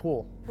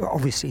cool. Well,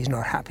 obviously he's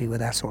not happy with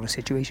that sort of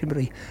situation, but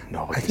I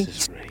think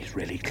he's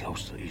really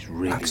close. He's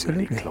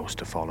really close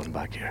to falling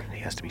back here. He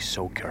has to be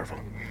so careful.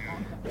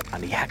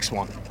 And he hacks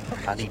one,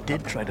 and he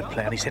did try to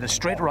play, and he's hit a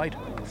straight right.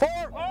 4!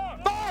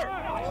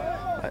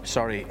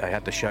 Sorry, I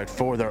had to shout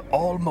 4. They're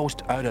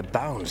almost out of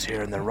bounds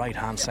here on the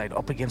right-hand side,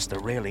 up against the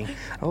railing.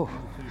 Oh,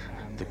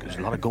 there's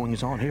a lot of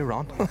goings on here,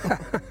 Ron.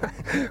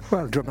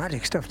 Well,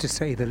 dramatic stuff to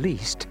say the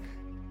least.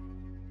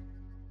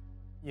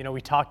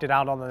 We talked it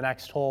out on the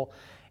next hole,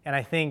 and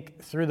I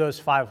think through those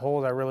 5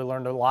 holes, I really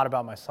learned a lot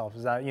about myself.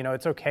 Is that,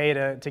 it's okay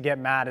to get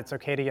mad, it's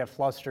okay to get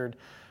flustered,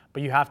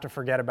 but you have to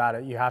forget about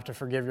it. You have to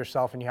forgive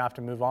yourself, and you have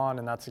to move on,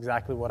 and that's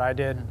exactly what I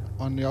did.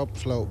 On the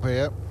upslope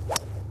here.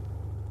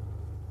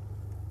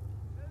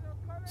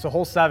 So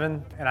hole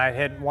 7, and I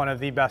hit one of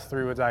the best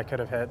 3-woods I could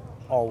have hit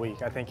all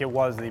week. I think it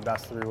was the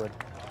best 3-wood.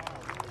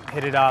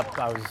 Hit it up,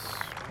 I was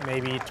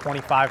maybe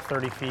 25,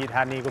 30 feet,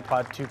 had an eagle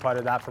putt,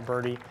 2-putted that for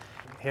birdie.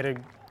 Hit a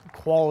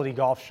quality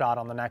golf shot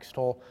on the next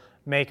hole,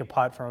 make a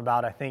putt from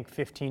about, I think,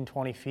 15,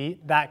 20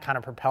 feet. That kind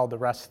of propelled the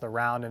rest of the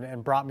round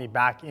and brought me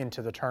back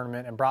into the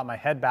tournament and brought my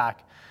head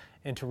back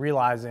into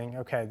realizing,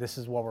 okay, this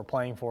is what we're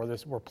playing for.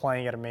 We're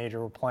playing at a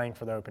major, we're playing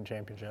for the Open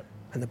Championship.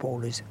 And the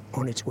ball is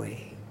on its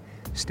way.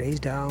 Stays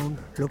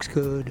down, looks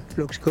good,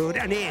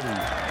 and in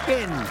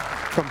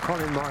from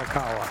Colin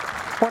Morikawa.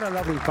 What a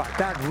lovely putt.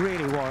 That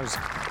really was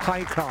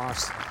high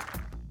class.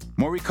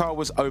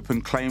 Morikawa's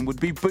Open claim would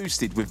be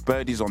boosted with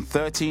birdies on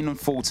 13 and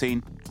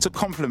 14 to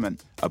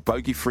complement a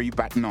bogey-free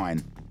back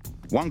 9.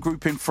 One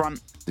group in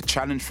front, the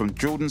challenge from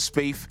Jordan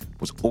Spieth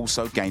was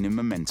also gaining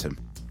momentum.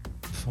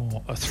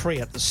 For a 3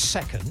 at the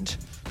second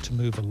to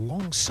move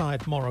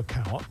alongside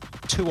Morikawa,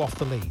 2 off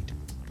the lead.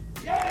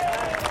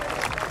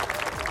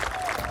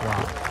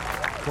 Wow,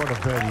 what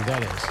a birdie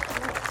that is.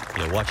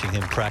 Yeah, watching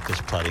him practice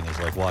putting is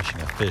like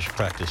watching a fish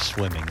practice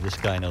swimming. This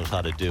guy knows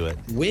how to do it.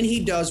 When he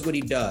does what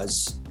he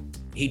does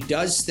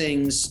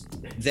things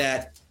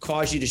that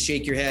cause you to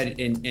shake your head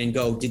and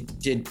go,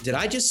 did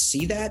I just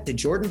see that? Did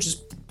Jordan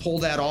just pull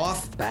that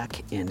off?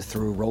 Back and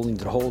through, rolling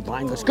to the hold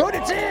line. Looks good,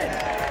 it's in!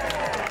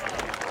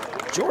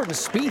 Jordan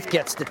Spieth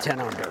gets to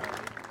 10 under.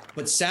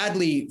 But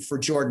sadly for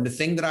Jordan, the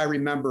thing that I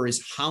remember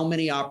is how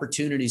many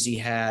opportunities he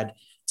had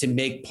to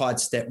make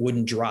putts that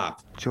wouldn't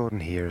drop. Jordan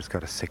here has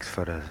got a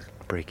 6-footer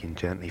breaking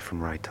gently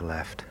from right to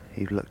left.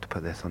 He'd look to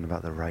put this on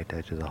about the right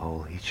edge of the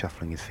hole. He's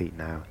shuffling his feet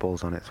now.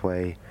 Ball's on its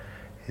way.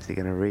 Is he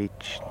going to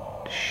reach?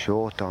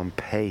 Short on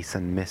pace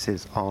and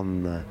misses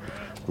on the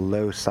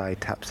low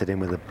side, taps it in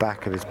with the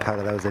back of his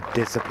paddle. That was a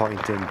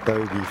disappointing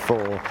bogey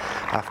 4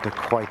 after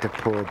quite a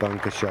poor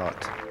bunker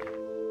shot.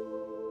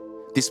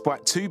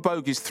 Despite 2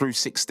 bogeys through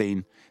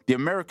 16, the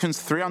American's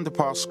 3-under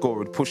par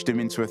score had pushed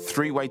him into a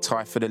 3-way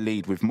tie for the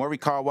lead with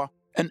Morikawa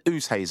and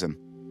Oosthuizen,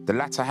 the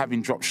latter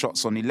having dropped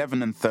shots on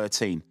 11 and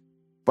 13.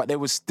 But there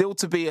was still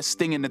to be a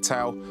sting in the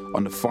tail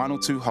on the final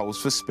 2 holes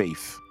for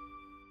Spieth.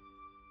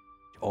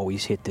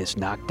 Always hit this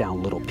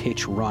knockdown little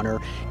pitch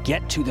runner.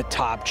 Get to the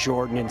top,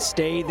 Jordan, and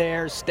stay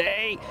there,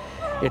 stay.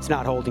 It's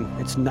not holding,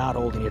 it's not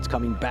holding. It's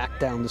coming back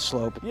down the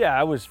slope. Yeah,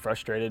 I was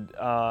frustrated.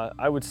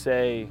 I would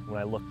say when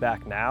I look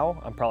back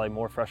now, I'm probably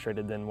more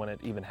frustrated than when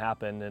it even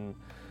happened. And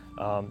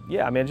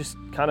yeah, I mean, I just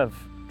kind of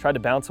tried to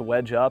bounce a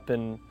wedge up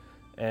and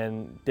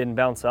didn't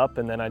bounce up.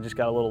 And then I just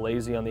got a little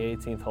lazy on the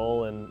 18th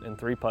hole and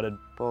 3-putted.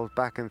 Ball's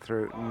back and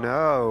through.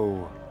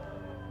 No.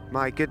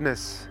 My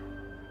goodness.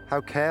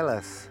 How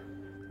careless.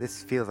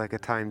 This feels like a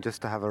time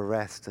just to have a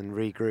rest and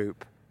regroup.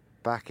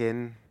 Back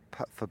in,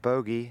 putt for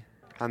bogey,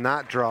 and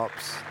that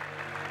drops.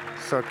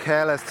 So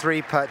careless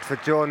 3-putt for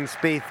Jordan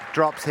Spieth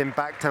drops him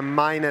back to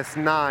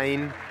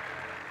 -9.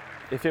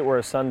 If it were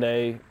a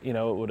Sunday, you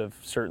know, it would have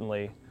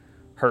certainly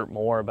hurt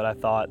more, but I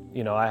thought,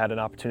 you know, I had an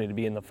opportunity to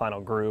be in the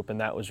final group, and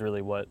that was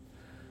really what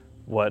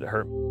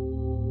hurt.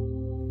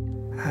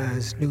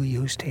 As Louis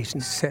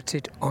Oosthuizen sets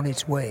it on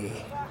its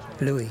way.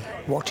 Louis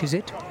watches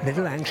it a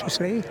little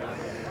anxiously.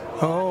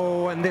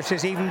 Oh, and this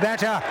is even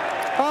better.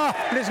 Oh,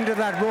 listen to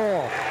that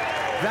roar.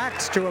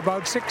 That's to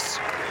about 6,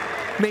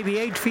 maybe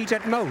 8 feet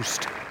at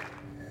most.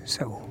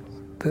 So,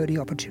 birdie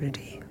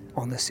opportunity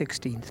on the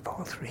 16th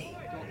par 3.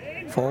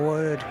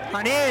 Forward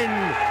and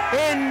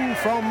in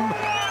from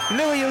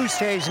Louis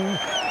Oosthuizen,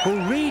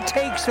 who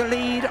retakes the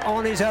lead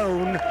on his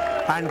own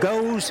and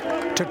goes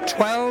to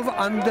 12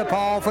 under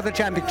par for the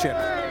championship.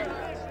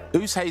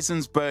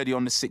 Oosthuizen's birdie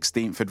on the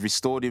 16th had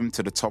restored him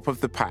to the top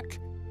of the pack.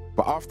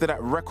 But after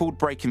that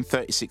record-breaking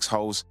 36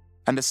 holes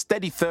and a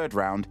steady 3rd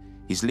round,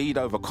 his lead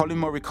over Collin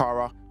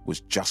Morikawa was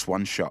just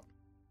 1 shot.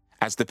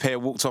 As the pair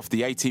walked off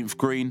the 18th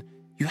green,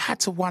 you had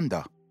to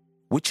wonder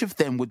which of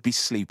them would be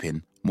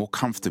sleeping more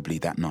comfortably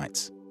that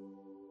night.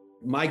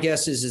 My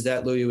guess is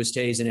that Louis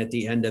Oosthuizen at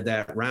the end of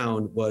that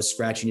round was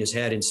scratching his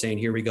head and saying,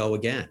 here we go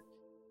again.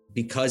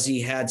 Because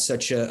he had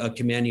such a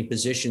commanding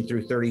position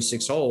through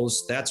 36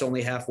 holes, that's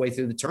only halfway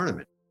through the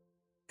tournament.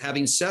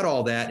 Having said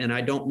all that, and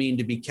I don't mean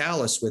to be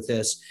callous with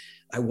this,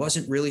 I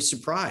wasn't really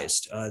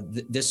surprised.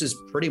 This is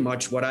pretty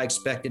much what I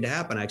expected to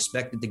happen. I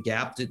expected the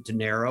gap to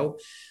narrow,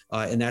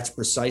 and that's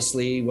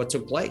precisely what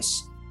took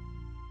place.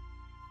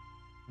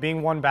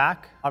 Being 1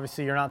 back,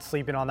 obviously you're not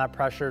sleeping on that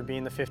pressure of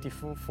being the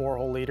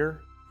 54-hole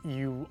leader.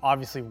 You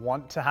obviously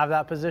want to have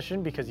that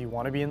position because you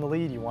want to be in the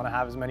lead. You want to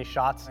have as many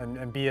shots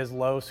and be as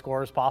low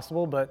score as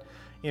possible. But,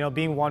 you know,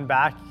 being 1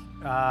 back,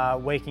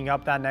 waking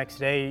up that next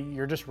day,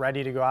 you're just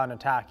ready to go out and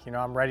attack. You know,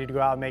 I'm ready to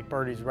go out and make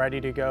birdies,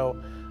 ready to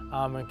go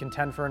and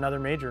contend for another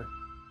major.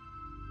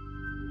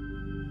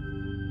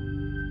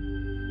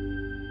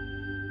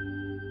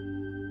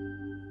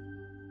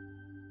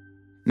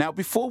 Now,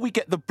 before we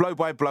get the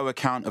blow-by-blow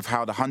account of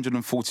how the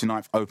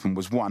 149th Open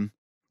was won,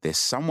 there's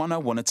someone I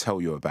want to tell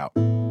you about.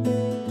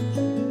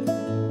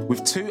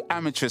 With 2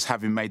 amateurs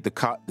having made the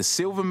cut, the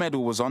silver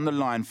medal was on the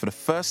line for the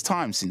first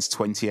time since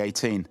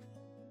 2018.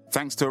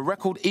 Thanks to a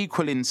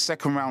record-equaling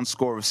 2nd round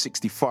score of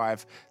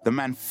 65, the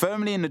man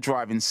firmly in the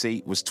driving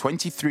seat was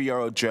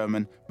 23-year-old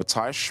German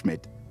Matthias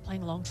Schmid.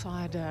 Playing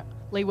alongside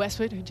Lee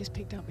Westwood, who just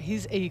picked up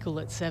his eagle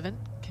at 7.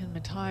 Can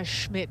Matthias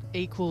Schmid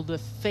equal the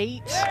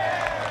feat?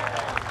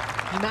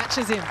 He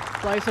matches him,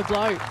 blow for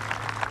blow.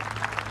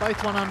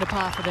 Both 1 under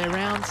par for their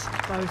rounds,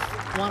 both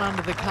 1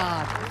 under the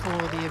card for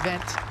the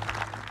event.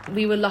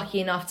 We were lucky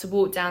enough to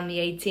walk down the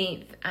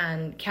 18th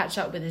and catch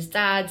up with his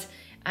dad.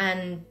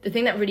 And the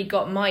thing that really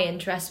got my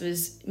interest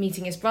was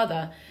meeting his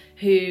brother,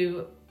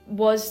 who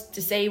was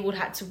disabled,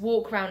 had to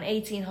walk around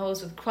 18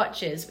 holes with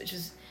crutches, which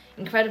was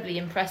incredibly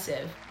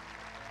impressive.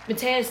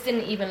 Matthias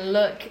didn't even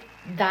look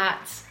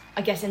that,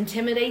 I guess,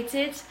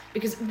 intimidated,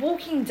 because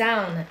walking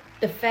down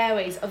the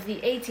fairways of the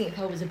 18th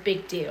hole was a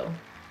big deal.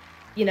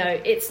 You know,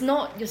 it's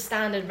not your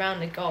standard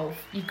round of golf.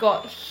 You've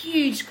got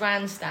huge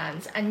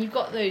grandstands and you've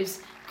got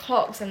those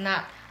clocks and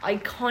that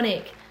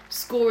iconic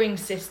scoring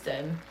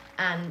system.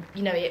 And,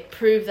 you know, it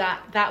proved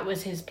that that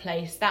was his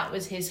place, that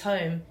was his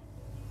home.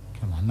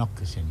 Come on, knock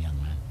this in, young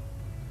man.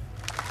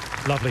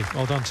 Lovely.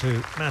 Well done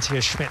to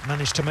Matthias Schmid.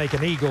 Managed to make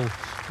an eagle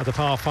at the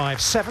par 5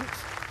 7th.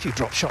 A few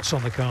drop shots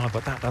on the card,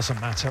 but that doesn't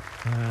matter.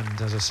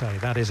 And as I say,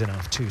 that is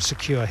enough to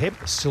secure him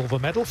a silver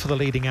medal for the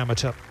leading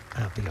amateur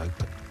at the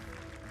Open.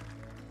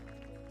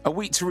 A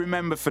week to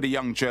remember for the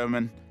young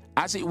German,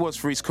 as it was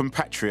for his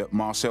compatriot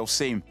Marcel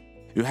Siem,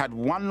 who had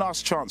one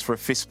last chance for a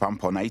fist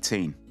pump on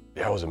 18.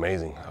 Yeah, it was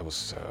amazing.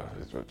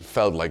 It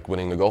felt like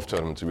winning the golf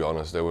tournament, to be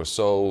honest. They were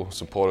so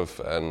supportive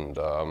and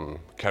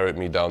carried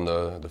me down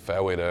the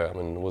fairway there. I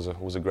mean, it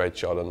was a great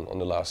shot on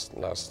the last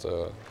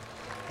hole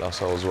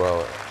as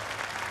well.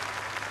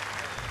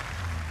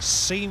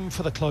 Seam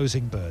for the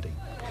closing birdie.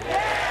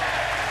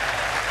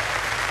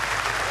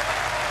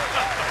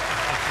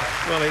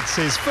 Well, it's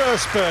his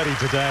first birdie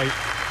today.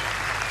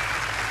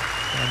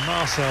 And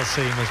Marcel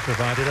Siem has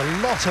provided a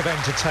lot of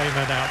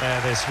entertainment out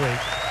there this week.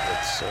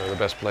 It's the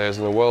best players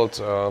in the world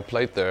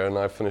played there, and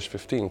I finished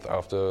 15th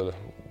after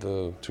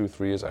the 2-3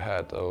 years I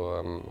had.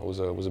 So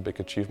it was a big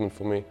achievement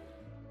for me.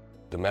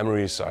 The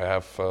memories I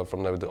have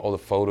from all the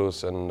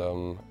photos, and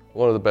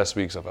one of the best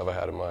weeks I've ever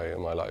had in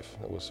my life.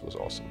 It was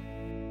awesome.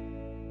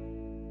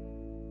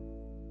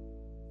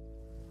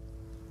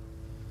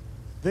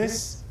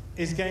 This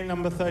is game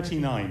number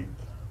 39.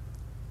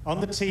 On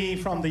the tee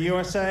from the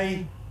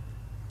USA,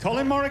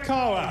 Collin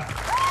Morikawa.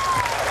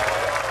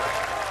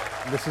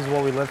 This is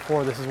what we live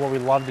for, this is what we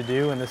love to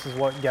do, and this is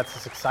what gets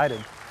us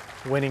excited,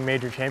 winning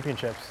major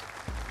championships.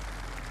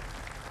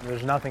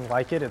 There's nothing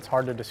like it. It's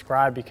hard to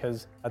describe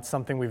because that's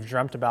something we've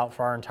dreamt about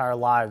for our entire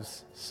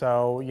lives.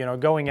 So, you know,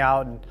 going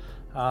out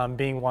and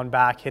being one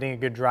back, hitting a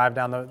good drive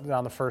down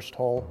the first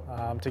hole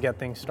to get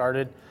things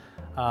started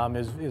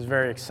is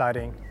very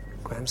exciting.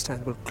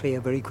 Grandstand will clear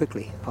very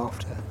quickly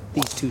after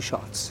these two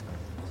shots.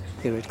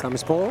 Here it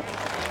comes, Paul.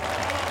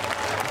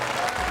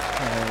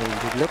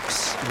 And it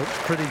looks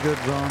pretty good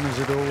run, as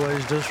it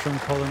always does, from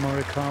Collin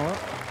Morikawa.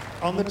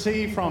 On the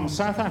tee from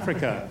South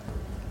Africa,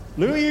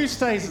 Louis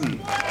Oosthuizen.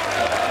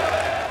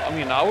 I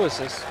mean, I was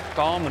as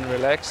calm and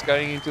relaxed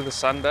going into the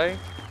Sunday.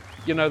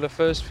 You know, the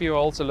first few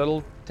holes a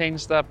little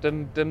tensed up,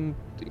 didn't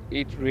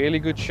hit really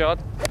good shot.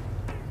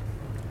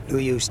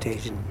 Louis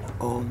Oosthuizen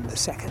on the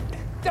second.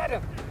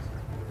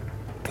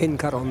 Pin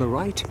cut on the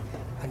right,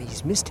 and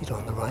he's missed it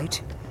on the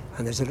right,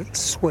 and there's a little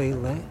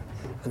swale there,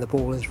 and the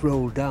ball has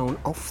rolled down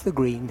off the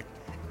green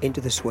into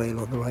the swale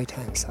on the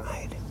right-hand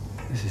side.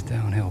 This is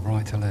downhill,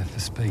 right to left for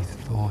Spieth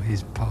for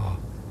his par.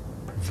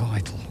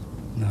 Vital.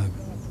 No.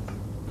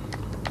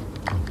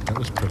 That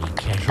was pretty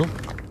casual.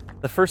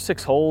 The first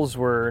 6 holes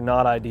were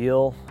not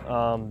ideal.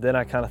 Then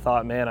I kind of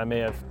thought, man, I may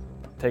have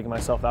taken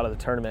myself out of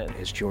the tournament.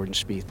 As Jordan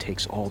Spieth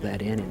takes all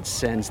that in and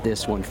sends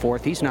this one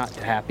forth, he's not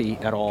happy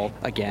at all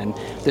again.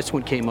 This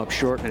one came up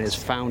short and has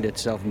found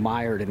itself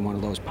mired in one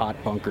of those pot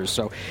bunkers.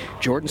 So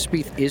Jordan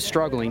Spieth is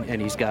struggling,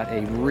 and he's got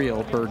a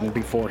real burden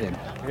before him.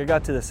 I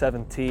got to the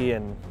 7th tee,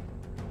 and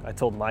I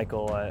told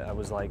Michael, I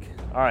was like,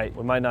 all right,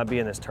 we might not be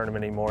in this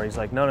tournament anymore. He's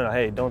like, no,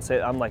 hey, don't say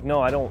it. I'm like, no,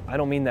 I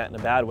don't mean that in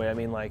a bad way. I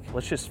mean, like,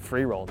 let's just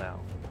free roll now.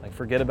 Like,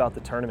 forget about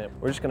the tournament.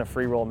 We're just going to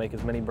free roll, make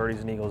as many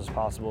birdies and eagles as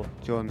possible.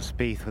 Jordan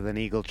Spieth with an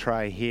eagle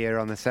try here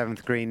on the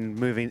 7th green,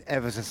 moving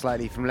ever so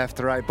slightly from left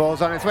to right.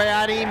 Ball's on its way,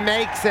 and he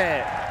makes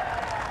it.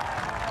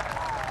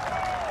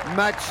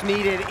 Much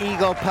needed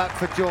eagle putt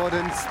for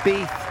Jordan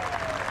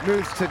Spieth.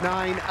 Moves to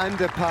 9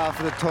 under par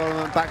for the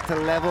tournament, back to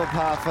level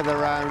par for the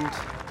round.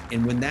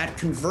 And when that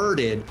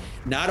converted,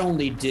 not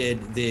only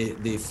did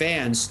the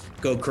fans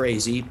go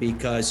crazy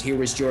because here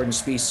was Jordan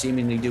Spieth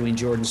seemingly doing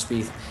Jordan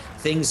Spieth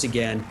things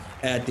again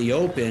at the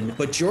Open,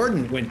 but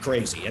Jordan went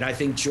crazy. And I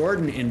think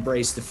Jordan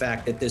embraced the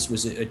fact that this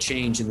was a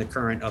change in the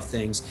current of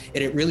things,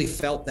 and it really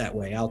felt that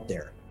way out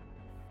there.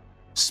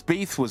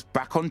 Spieth was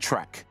back on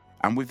track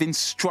and within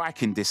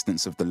striking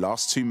distance of the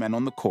last 2 men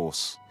on the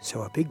course.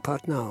 So a big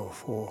putt now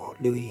for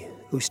Louis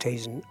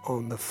Oosthuizen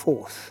on the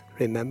 4th.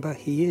 Remember,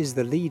 he is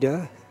the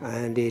leader,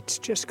 and it's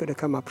just going to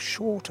come up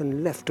short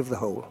and left of the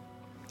hole.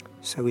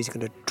 So he's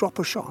going to drop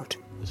a shot.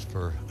 Just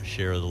for a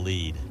share of the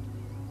lead.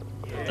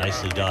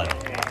 Nicely done.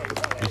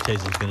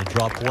 Oosthuizen's going to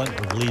drop one.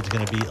 The lead's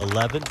going to be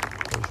 11.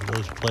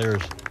 Those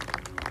players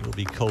will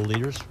be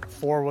co-leaders.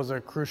 4 was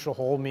a crucial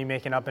hole, me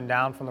making up and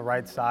down from the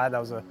right side. That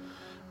was a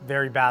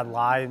very bad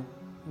lie.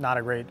 Not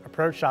a great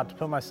approach shot to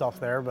put myself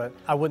there, but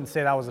I wouldn't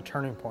say that was a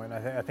turning point.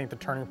 I think the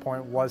turning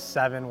point was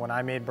 7 when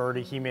I made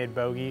birdie, he made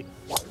bogey.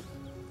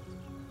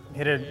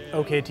 Hit an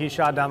okay tee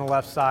shot down the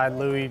left side.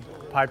 Louis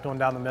piped one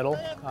down the middle.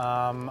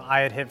 I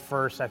had hit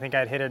first. I think I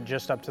had hit it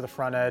just up to the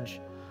front edge,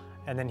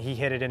 and then he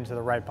hit it into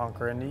the right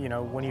bunker. And you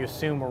know, when you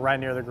assume we're right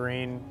near the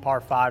green,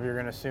 par 5, you're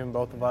going to assume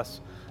both of us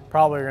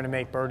probably are going to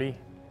make birdie.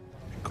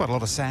 Quite a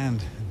lot of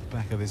sand in the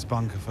back of this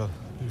bunker for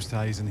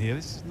Oosthuizen here.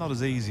 This is not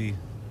as easy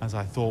as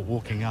I thought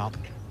walking up.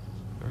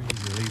 Very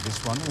easy to leave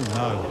this one.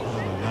 Oh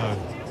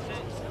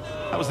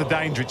no. That was the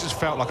danger. It just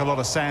felt like a lot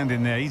of sand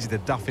in there. Easy to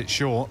duff it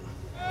short.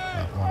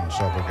 That one's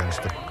up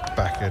against the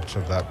back edge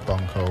of that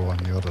bunker on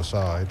the other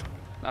side.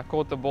 I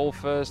caught the ball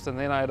first, and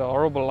then I had a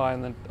horrible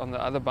line on the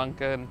other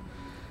bunker and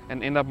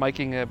ended up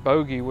making a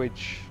bogey,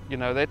 which, you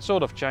know, that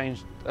sort of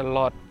changed a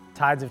lot.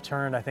 Tides have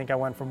turned. I think I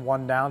went from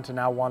 1 down to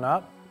now 1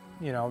 up.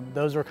 You know,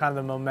 those were kind of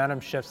the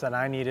momentum shifts that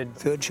I needed.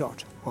 3rd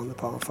shot on the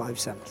par 5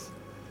 7th.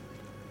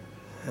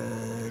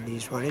 And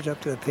he's run it up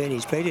to the pin.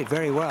 He's played it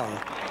very well.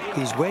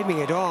 He's waving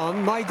it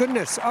on. My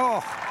goodness.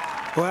 Oh,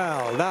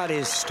 well, that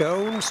is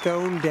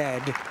stone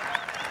dead.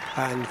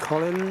 And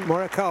Collin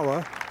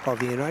Morikawa of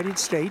the United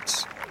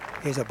States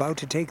is about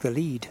to take the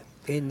lead.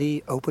 in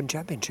the Open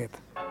Championship.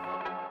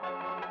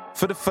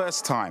 For the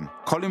first time,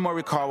 Colin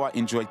Morikawa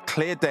enjoyed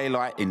clear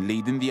daylight in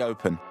leading the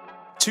Open.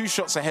 2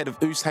 shots ahead of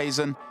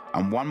Oosthuizen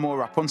and 1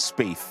 more up on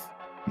Spieth.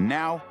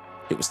 Now,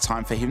 it was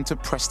time for him to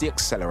press the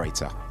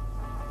accelerator.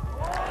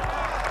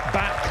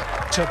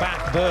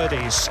 Back-to-back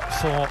birdies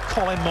for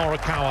Colin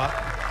Morikawa,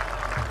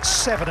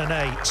 7 and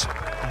 8,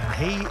 and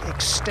he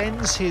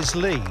extends his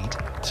lead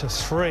to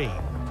 3.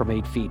 From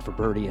 8 feet for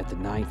birdie at the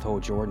 9th hole,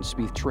 Jordan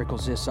Spieth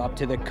trickles this up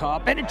to the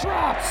cup, and it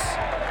drops!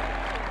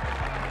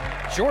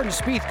 Jordan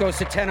Spieth goes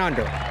to 10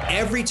 under.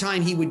 Every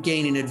time he would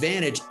gain an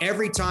advantage,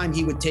 every time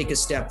he would take a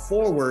step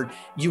forward,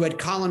 you had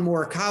Colin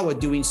Morikawa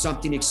doing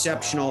something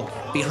exceptional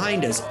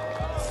behind us.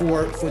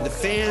 For the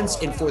fans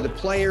and for the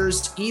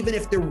players, even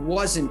if there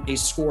wasn't a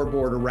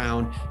scoreboard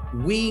around,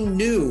 we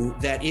knew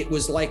that it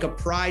was like a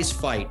prize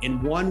fight,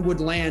 and one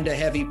would land a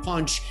heavy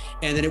punch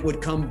and then it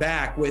would come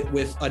back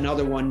with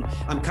another one.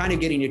 I'm kind of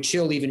getting a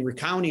chill even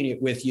recounting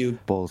it with you.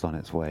 Ball's on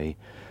its way,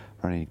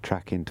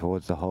 tracking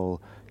towards the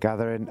hole,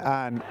 gathering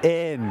and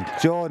in.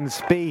 Jordan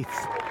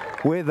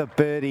Spieth with a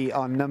birdie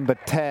on number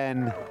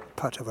 10.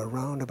 Putt of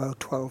around about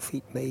 12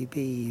 feet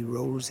maybe,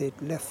 rolls it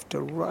left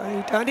to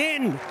right,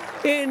 and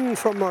in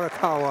from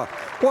Morikawa.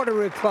 What a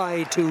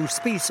reply to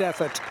Spieth's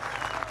effort.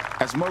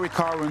 As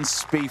Morikawa and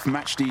Spieth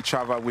matched each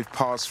other with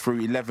pars through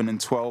 11 and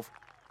 12,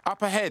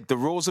 up ahead the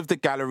roars of the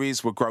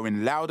galleries were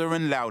growing louder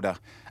and louder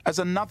as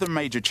another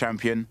major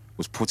champion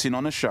was putting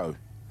on a show.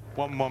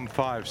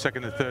 115,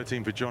 second to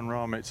 13 for Jon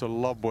Rahm. It's a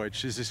lob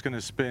wedge. Is this going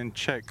to spin?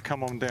 Check.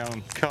 Come on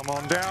down,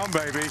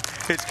 baby.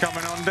 It's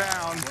coming on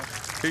down.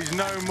 He's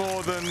no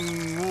more than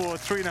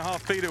 3.5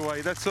 feet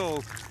away. That's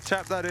all.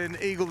 Tap that in,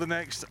 eagle the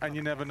next, and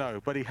you never know.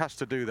 But he has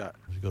to do that.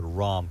 We go to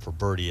Rahm for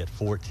birdie at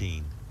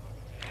 14.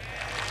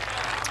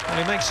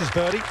 Well, he makes his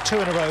birdie, 2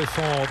 in a row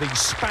for the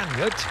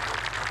Spaniard.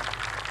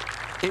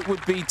 It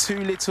would be too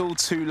little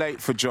too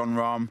late for Jon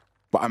Rahm,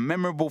 but a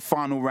memorable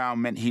final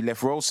round meant he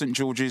left Royal St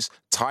George's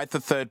tied for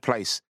 3rd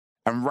place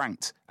and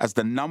ranked as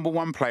the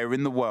 #1 player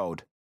in the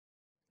world.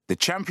 The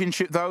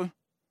championship, though,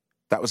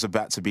 that was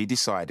about to be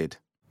decided.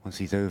 Once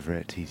he's over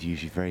it, he's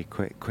usually very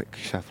quick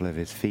shuffle of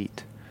his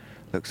feet.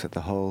 Looks at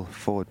the hole,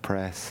 forward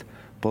press,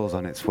 ball's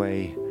on its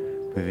way,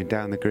 moving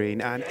down the green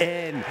and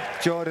in.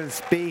 Jordan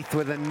Spieth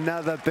with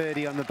another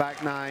birdie on the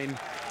back 9.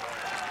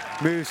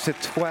 Moves to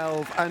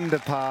 12 under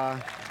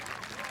par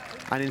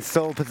and in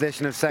sole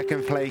position of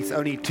 2nd place,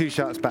 only 2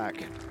 shots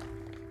back.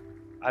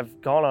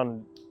 I've gone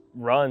on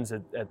runs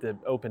at the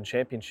Open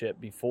Championship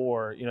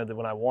before.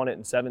 When I won it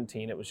in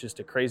 17, it was just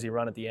a crazy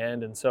run at the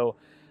end. And so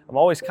I'm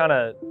always kind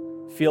of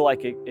feel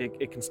like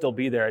it can still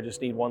be there. I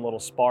just need one little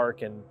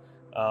spark, and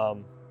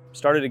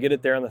started to get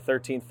it there on the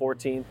 13th,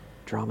 14th.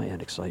 Drama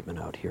and excitement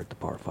out here at the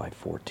par 5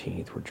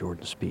 14th, where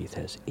Jordan Spieth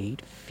has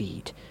 8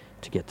 feet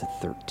to get to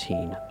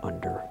 13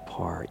 under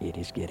par. It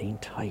is getting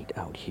tight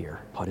out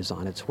here. Putt is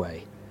on its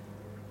way.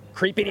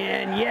 Creeping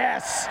in,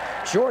 yes!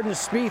 Jordan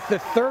Spieth, the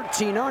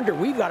 13 under.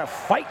 We've got a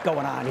fight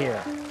going on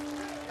here.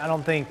 I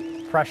don't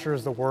think pressure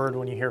is the word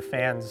when you hear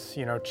fans,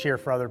 cheer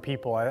for other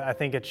people. I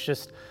think it's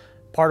just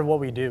part of what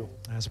we do.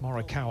 As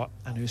Morikawa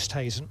and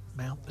Oosthuizen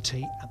mount the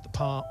tee at the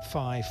par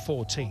 5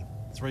 14.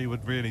 3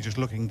 would really just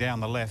looking down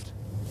the left.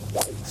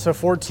 So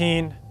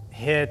 14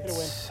 hit,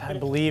 I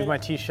believe my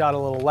tee shot a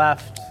little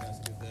left,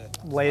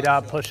 laid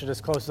up, pushed it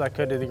as close as I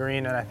could to the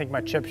green, and I think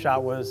my chip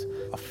shot was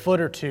a foot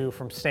or 2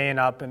 from staying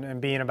up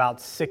and being about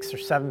 6 or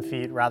 7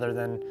 feet rather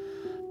than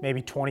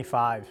maybe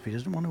 25. He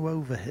doesn't want to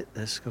overhit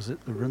this because it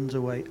runs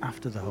away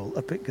after the hole.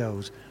 Up it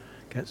goes,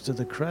 gets to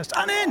the crest,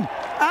 and in!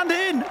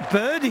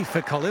 Birdie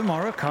for Colin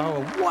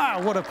Morikawa.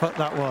 Wow, what a putt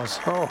that was.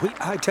 Oh,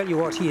 I tell you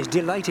what, he is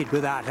delighted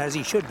with that, as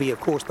he should be, of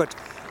course, but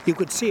you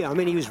could see,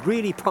 he was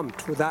really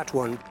pumped with that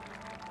one.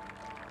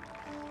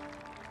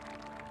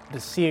 To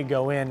see it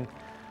go in,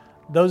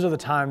 those are the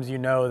times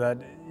that,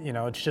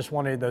 it's just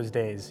one of those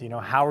days.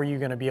 How are you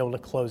going to be able to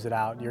close it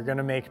out? You're going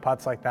to make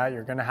putts like that.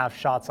 You're going to have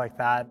shots like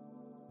that.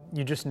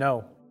 You just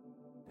know.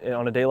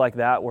 On a day like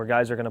that where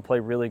guys are going to play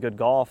really good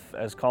golf,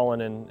 as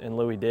Colin and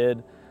Louis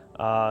did,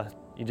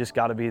 you just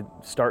got to be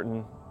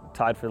starting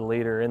tied for the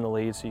lead or in the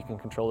lead so you can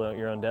control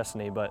your own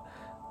destiny. But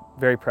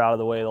very proud of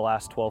the way the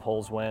last 12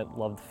 holes went,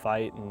 loved the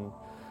fight,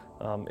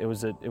 and it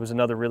was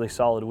another really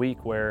solid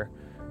week where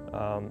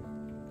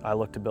I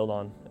look to build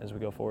on as we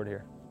go forward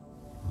here.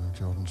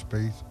 Jordan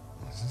Spieth,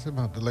 this is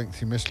about the length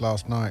he missed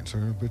last night, so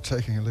we'll be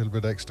taking a little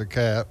bit extra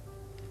care.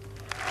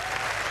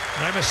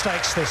 No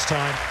mistakes this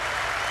time.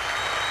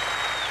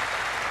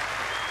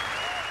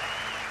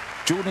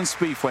 Jordan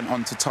Spieth went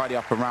on to tidy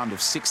up a round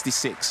of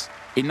 66,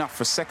 enough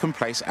for 2nd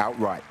place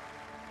outright.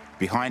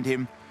 Behind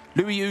him,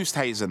 Louis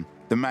Oosthuizen,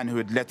 the man who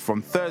had led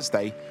from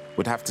Thursday,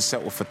 would have to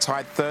settle for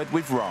tied 3rd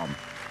with Rahm.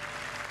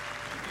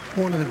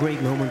 One of the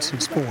great moments in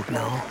sport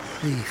now,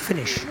 the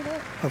finish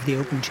of the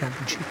Open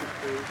Championship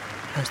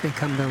as they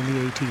come down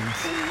the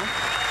 18th.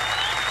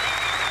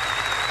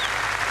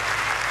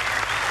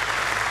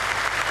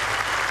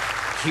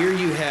 Here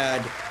you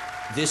had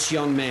this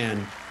young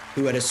man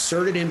who had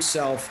asserted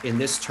himself in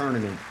this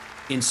tournament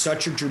in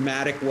such a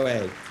dramatic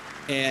way.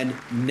 and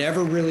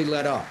never really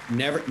let up.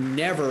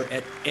 Never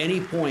at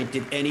any point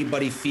did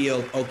anybody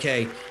feel,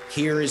 okay,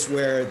 here is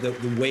where the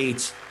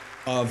weight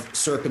of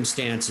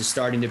circumstance is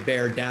starting to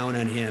bear down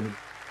on him.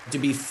 To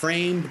be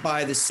framed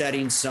by the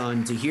setting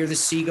sun, to hear the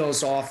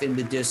seagulls off in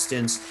the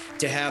distance,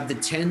 to have the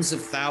tens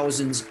of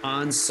thousands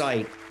on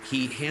site,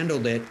 he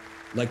handled it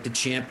like the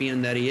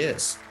champion that he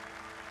is.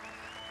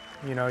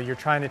 You know, you're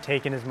trying to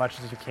take in as much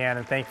as you can,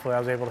 and thankfully I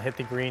was able to hit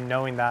the green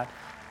knowing that,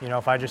 you know,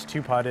 if I just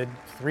 2-putted,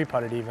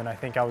 3-putted even, I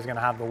think I was going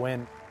to have the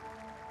win.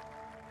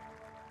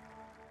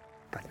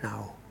 But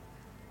now,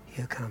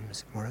 here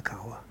comes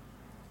Morikawa.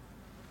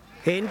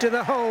 Into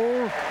the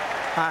hole,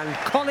 and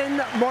Collin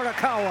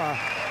Morikawa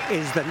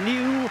is the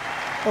new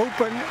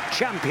Open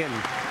champion,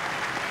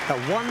 the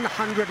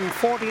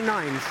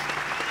 149th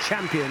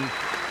champion.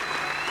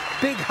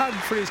 Big hug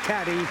for his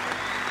caddy,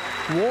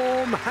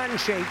 warm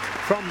handshake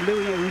from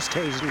Louis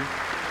Oosthuizen.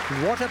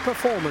 What a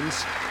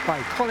performance by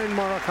Collin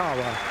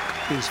Morikawa.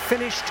 He's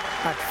finished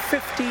at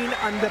 15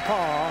 under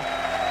par,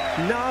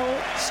 now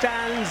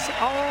stands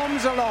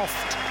arms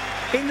aloft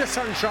in the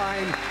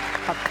sunshine,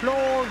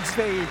 applauds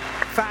the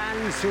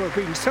fans who have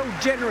been so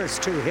generous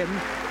to him.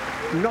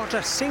 Not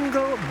a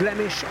single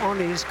blemish on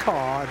his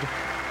card.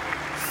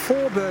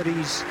 4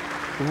 birdies.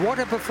 What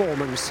a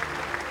performance.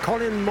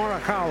 Collin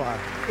Morikawa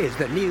is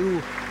the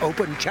new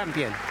Open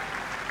champion.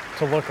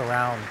 To look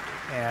around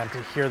and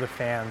to hear the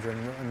fans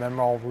and them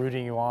all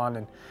rooting you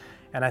on,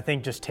 and I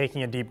think just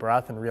taking a deep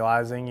breath and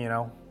realizing, you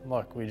know,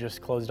 look, we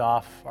just closed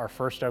off our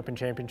first Open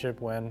Championship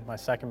win, my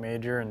second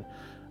major, and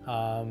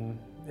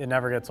it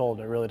never gets old.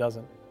 It really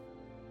doesn't.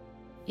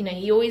 You know,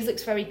 he always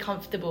looks very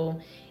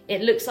comfortable.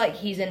 It looks like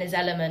he's in his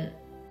element.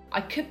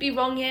 I could be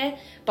wrong here,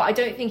 but I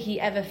don't think he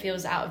ever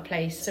feels out of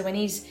place. So when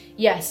he's,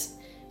 yes,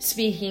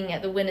 speaking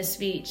at the winner's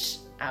speech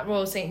at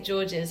Royal St.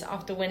 George's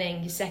after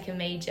winning his second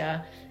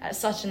major at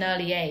such an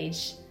early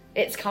age,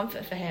 it's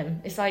comfort for him.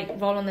 It's like,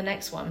 roll on the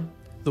next one.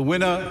 The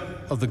winner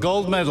of the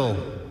gold medal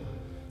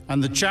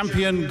and the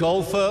champion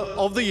golfer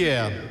of the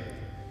year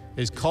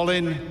is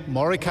Collin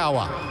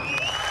Morikawa.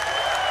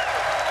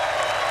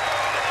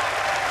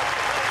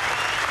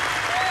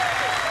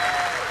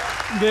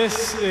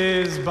 This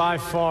is by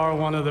far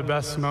one of the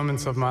best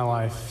moments of my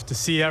life. To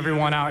see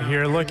everyone out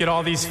here, look at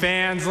all these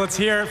fans. Let's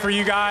hear it for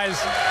you guys.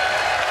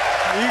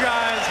 You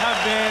guys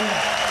have been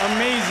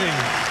amazing.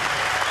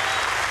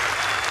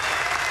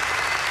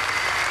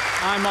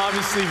 I'm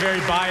obviously very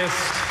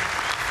biased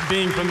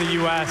being from the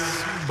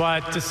US,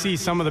 but to see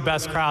some of the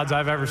best crowds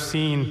I've ever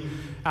seen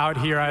out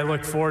here, I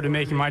look forward to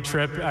making my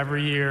trip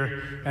every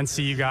year and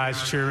see you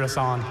guys cheer us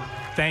on.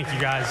 Thank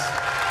you guys.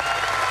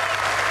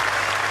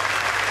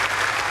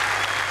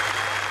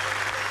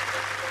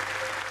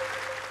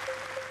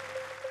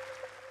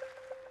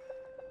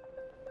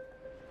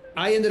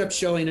 I ended up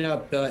showing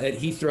up at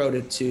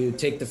Heathrow to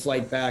take the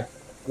flight back.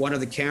 One of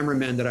the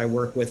cameramen that I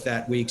worked with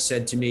that week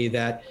said to me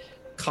that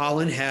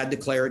Collin had the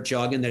claret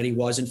jug and that he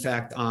was in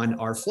fact on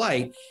our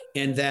flight,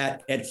 and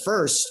that at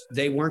first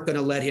they weren't going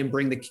to let him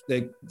bring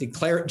the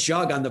claret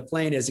jug on the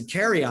plane as a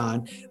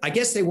carry-on. I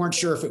guess they weren't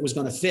sure if it was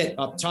going to fit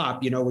up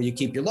top, you know, where you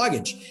keep your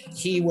luggage.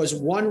 He was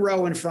one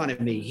row in front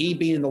of me, he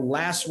being the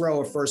last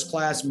row of first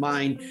class,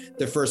 mine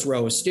the first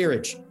row of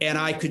steerage. And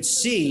I could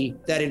see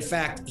that in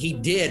fact he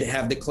did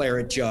have the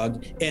claret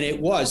jug and it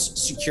was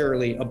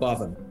securely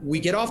above him. We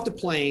get off the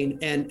plane,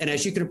 and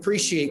as you can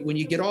appreciate, when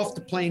you get off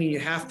the plane and you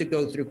have to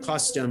go through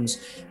customs,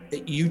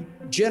 you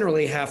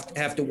generally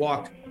have to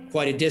walk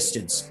quite a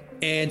distance.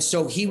 And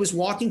so he was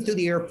walking through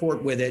the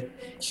airport with it.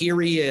 Here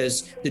he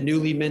is, the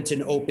newly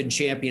minted Open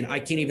champion. I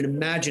can't even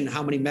imagine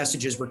how many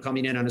messages were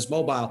coming in on his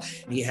mobile.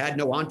 He had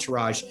no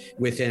entourage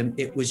with him.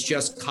 It was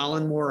just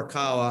Collin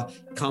Morikawa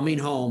coming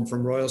home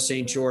from Royal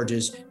St.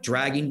 George's,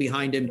 dragging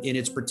behind him in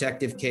its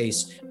protective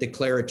case the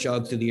claret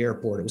jug through the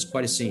airport. It was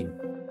quite a scene.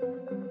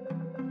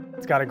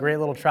 It's got a great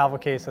little travel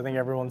case. I think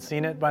everyone's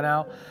seen it by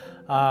now,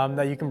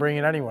 that you can bring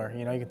it anywhere.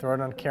 You know, you can throw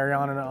it on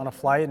carry-on on a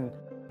flight, and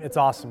it's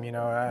awesome. You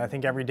know, I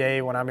think every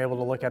day when I'm able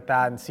to look at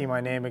that and see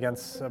my name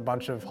against a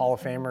bunch of Hall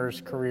of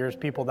Famers, careers,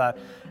 people that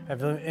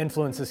have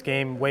influenced this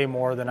game way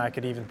more than I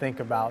could even think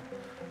about,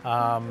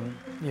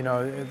 you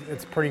know,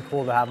 it's pretty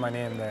cool to have my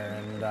name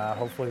there, and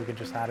hopefully we could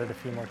just add it a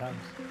few more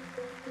times.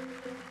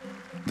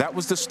 That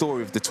was the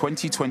story of the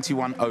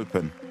 2021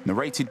 Open,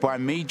 narrated by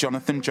me,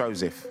 Jonathan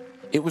Joseph.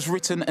 It was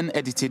written and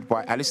edited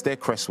by Alistair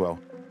Cresswell.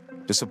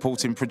 The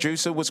supporting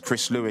producer was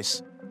Chris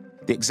Lewis.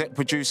 The exec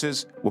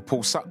producers were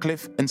Paul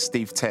Sutcliffe and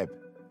Steve Tebb.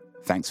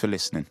 Thanks for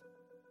listening.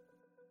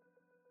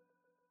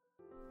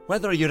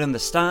 Whether you're in the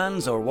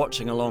stands or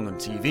watching along on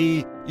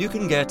TV, you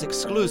can get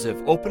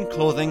exclusive Open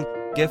clothing,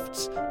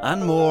 gifts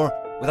and more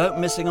without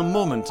missing a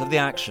moment of the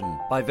action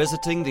by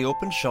visiting the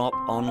Open Shop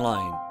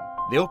online.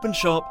 The Open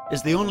Shop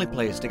is the only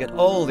place to get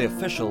all the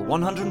official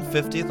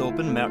 150th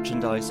Open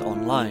merchandise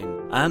online,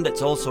 and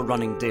it's also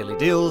running daily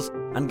deals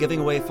and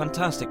giving away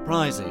fantastic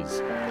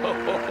prizes. Oh,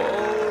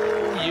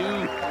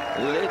 you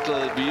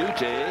little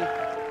beauty.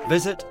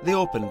 Visit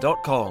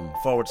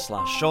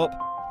theopen.com/shop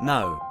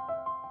now.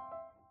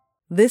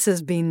 This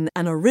has been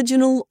an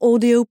original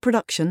audio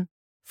production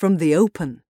from The Open.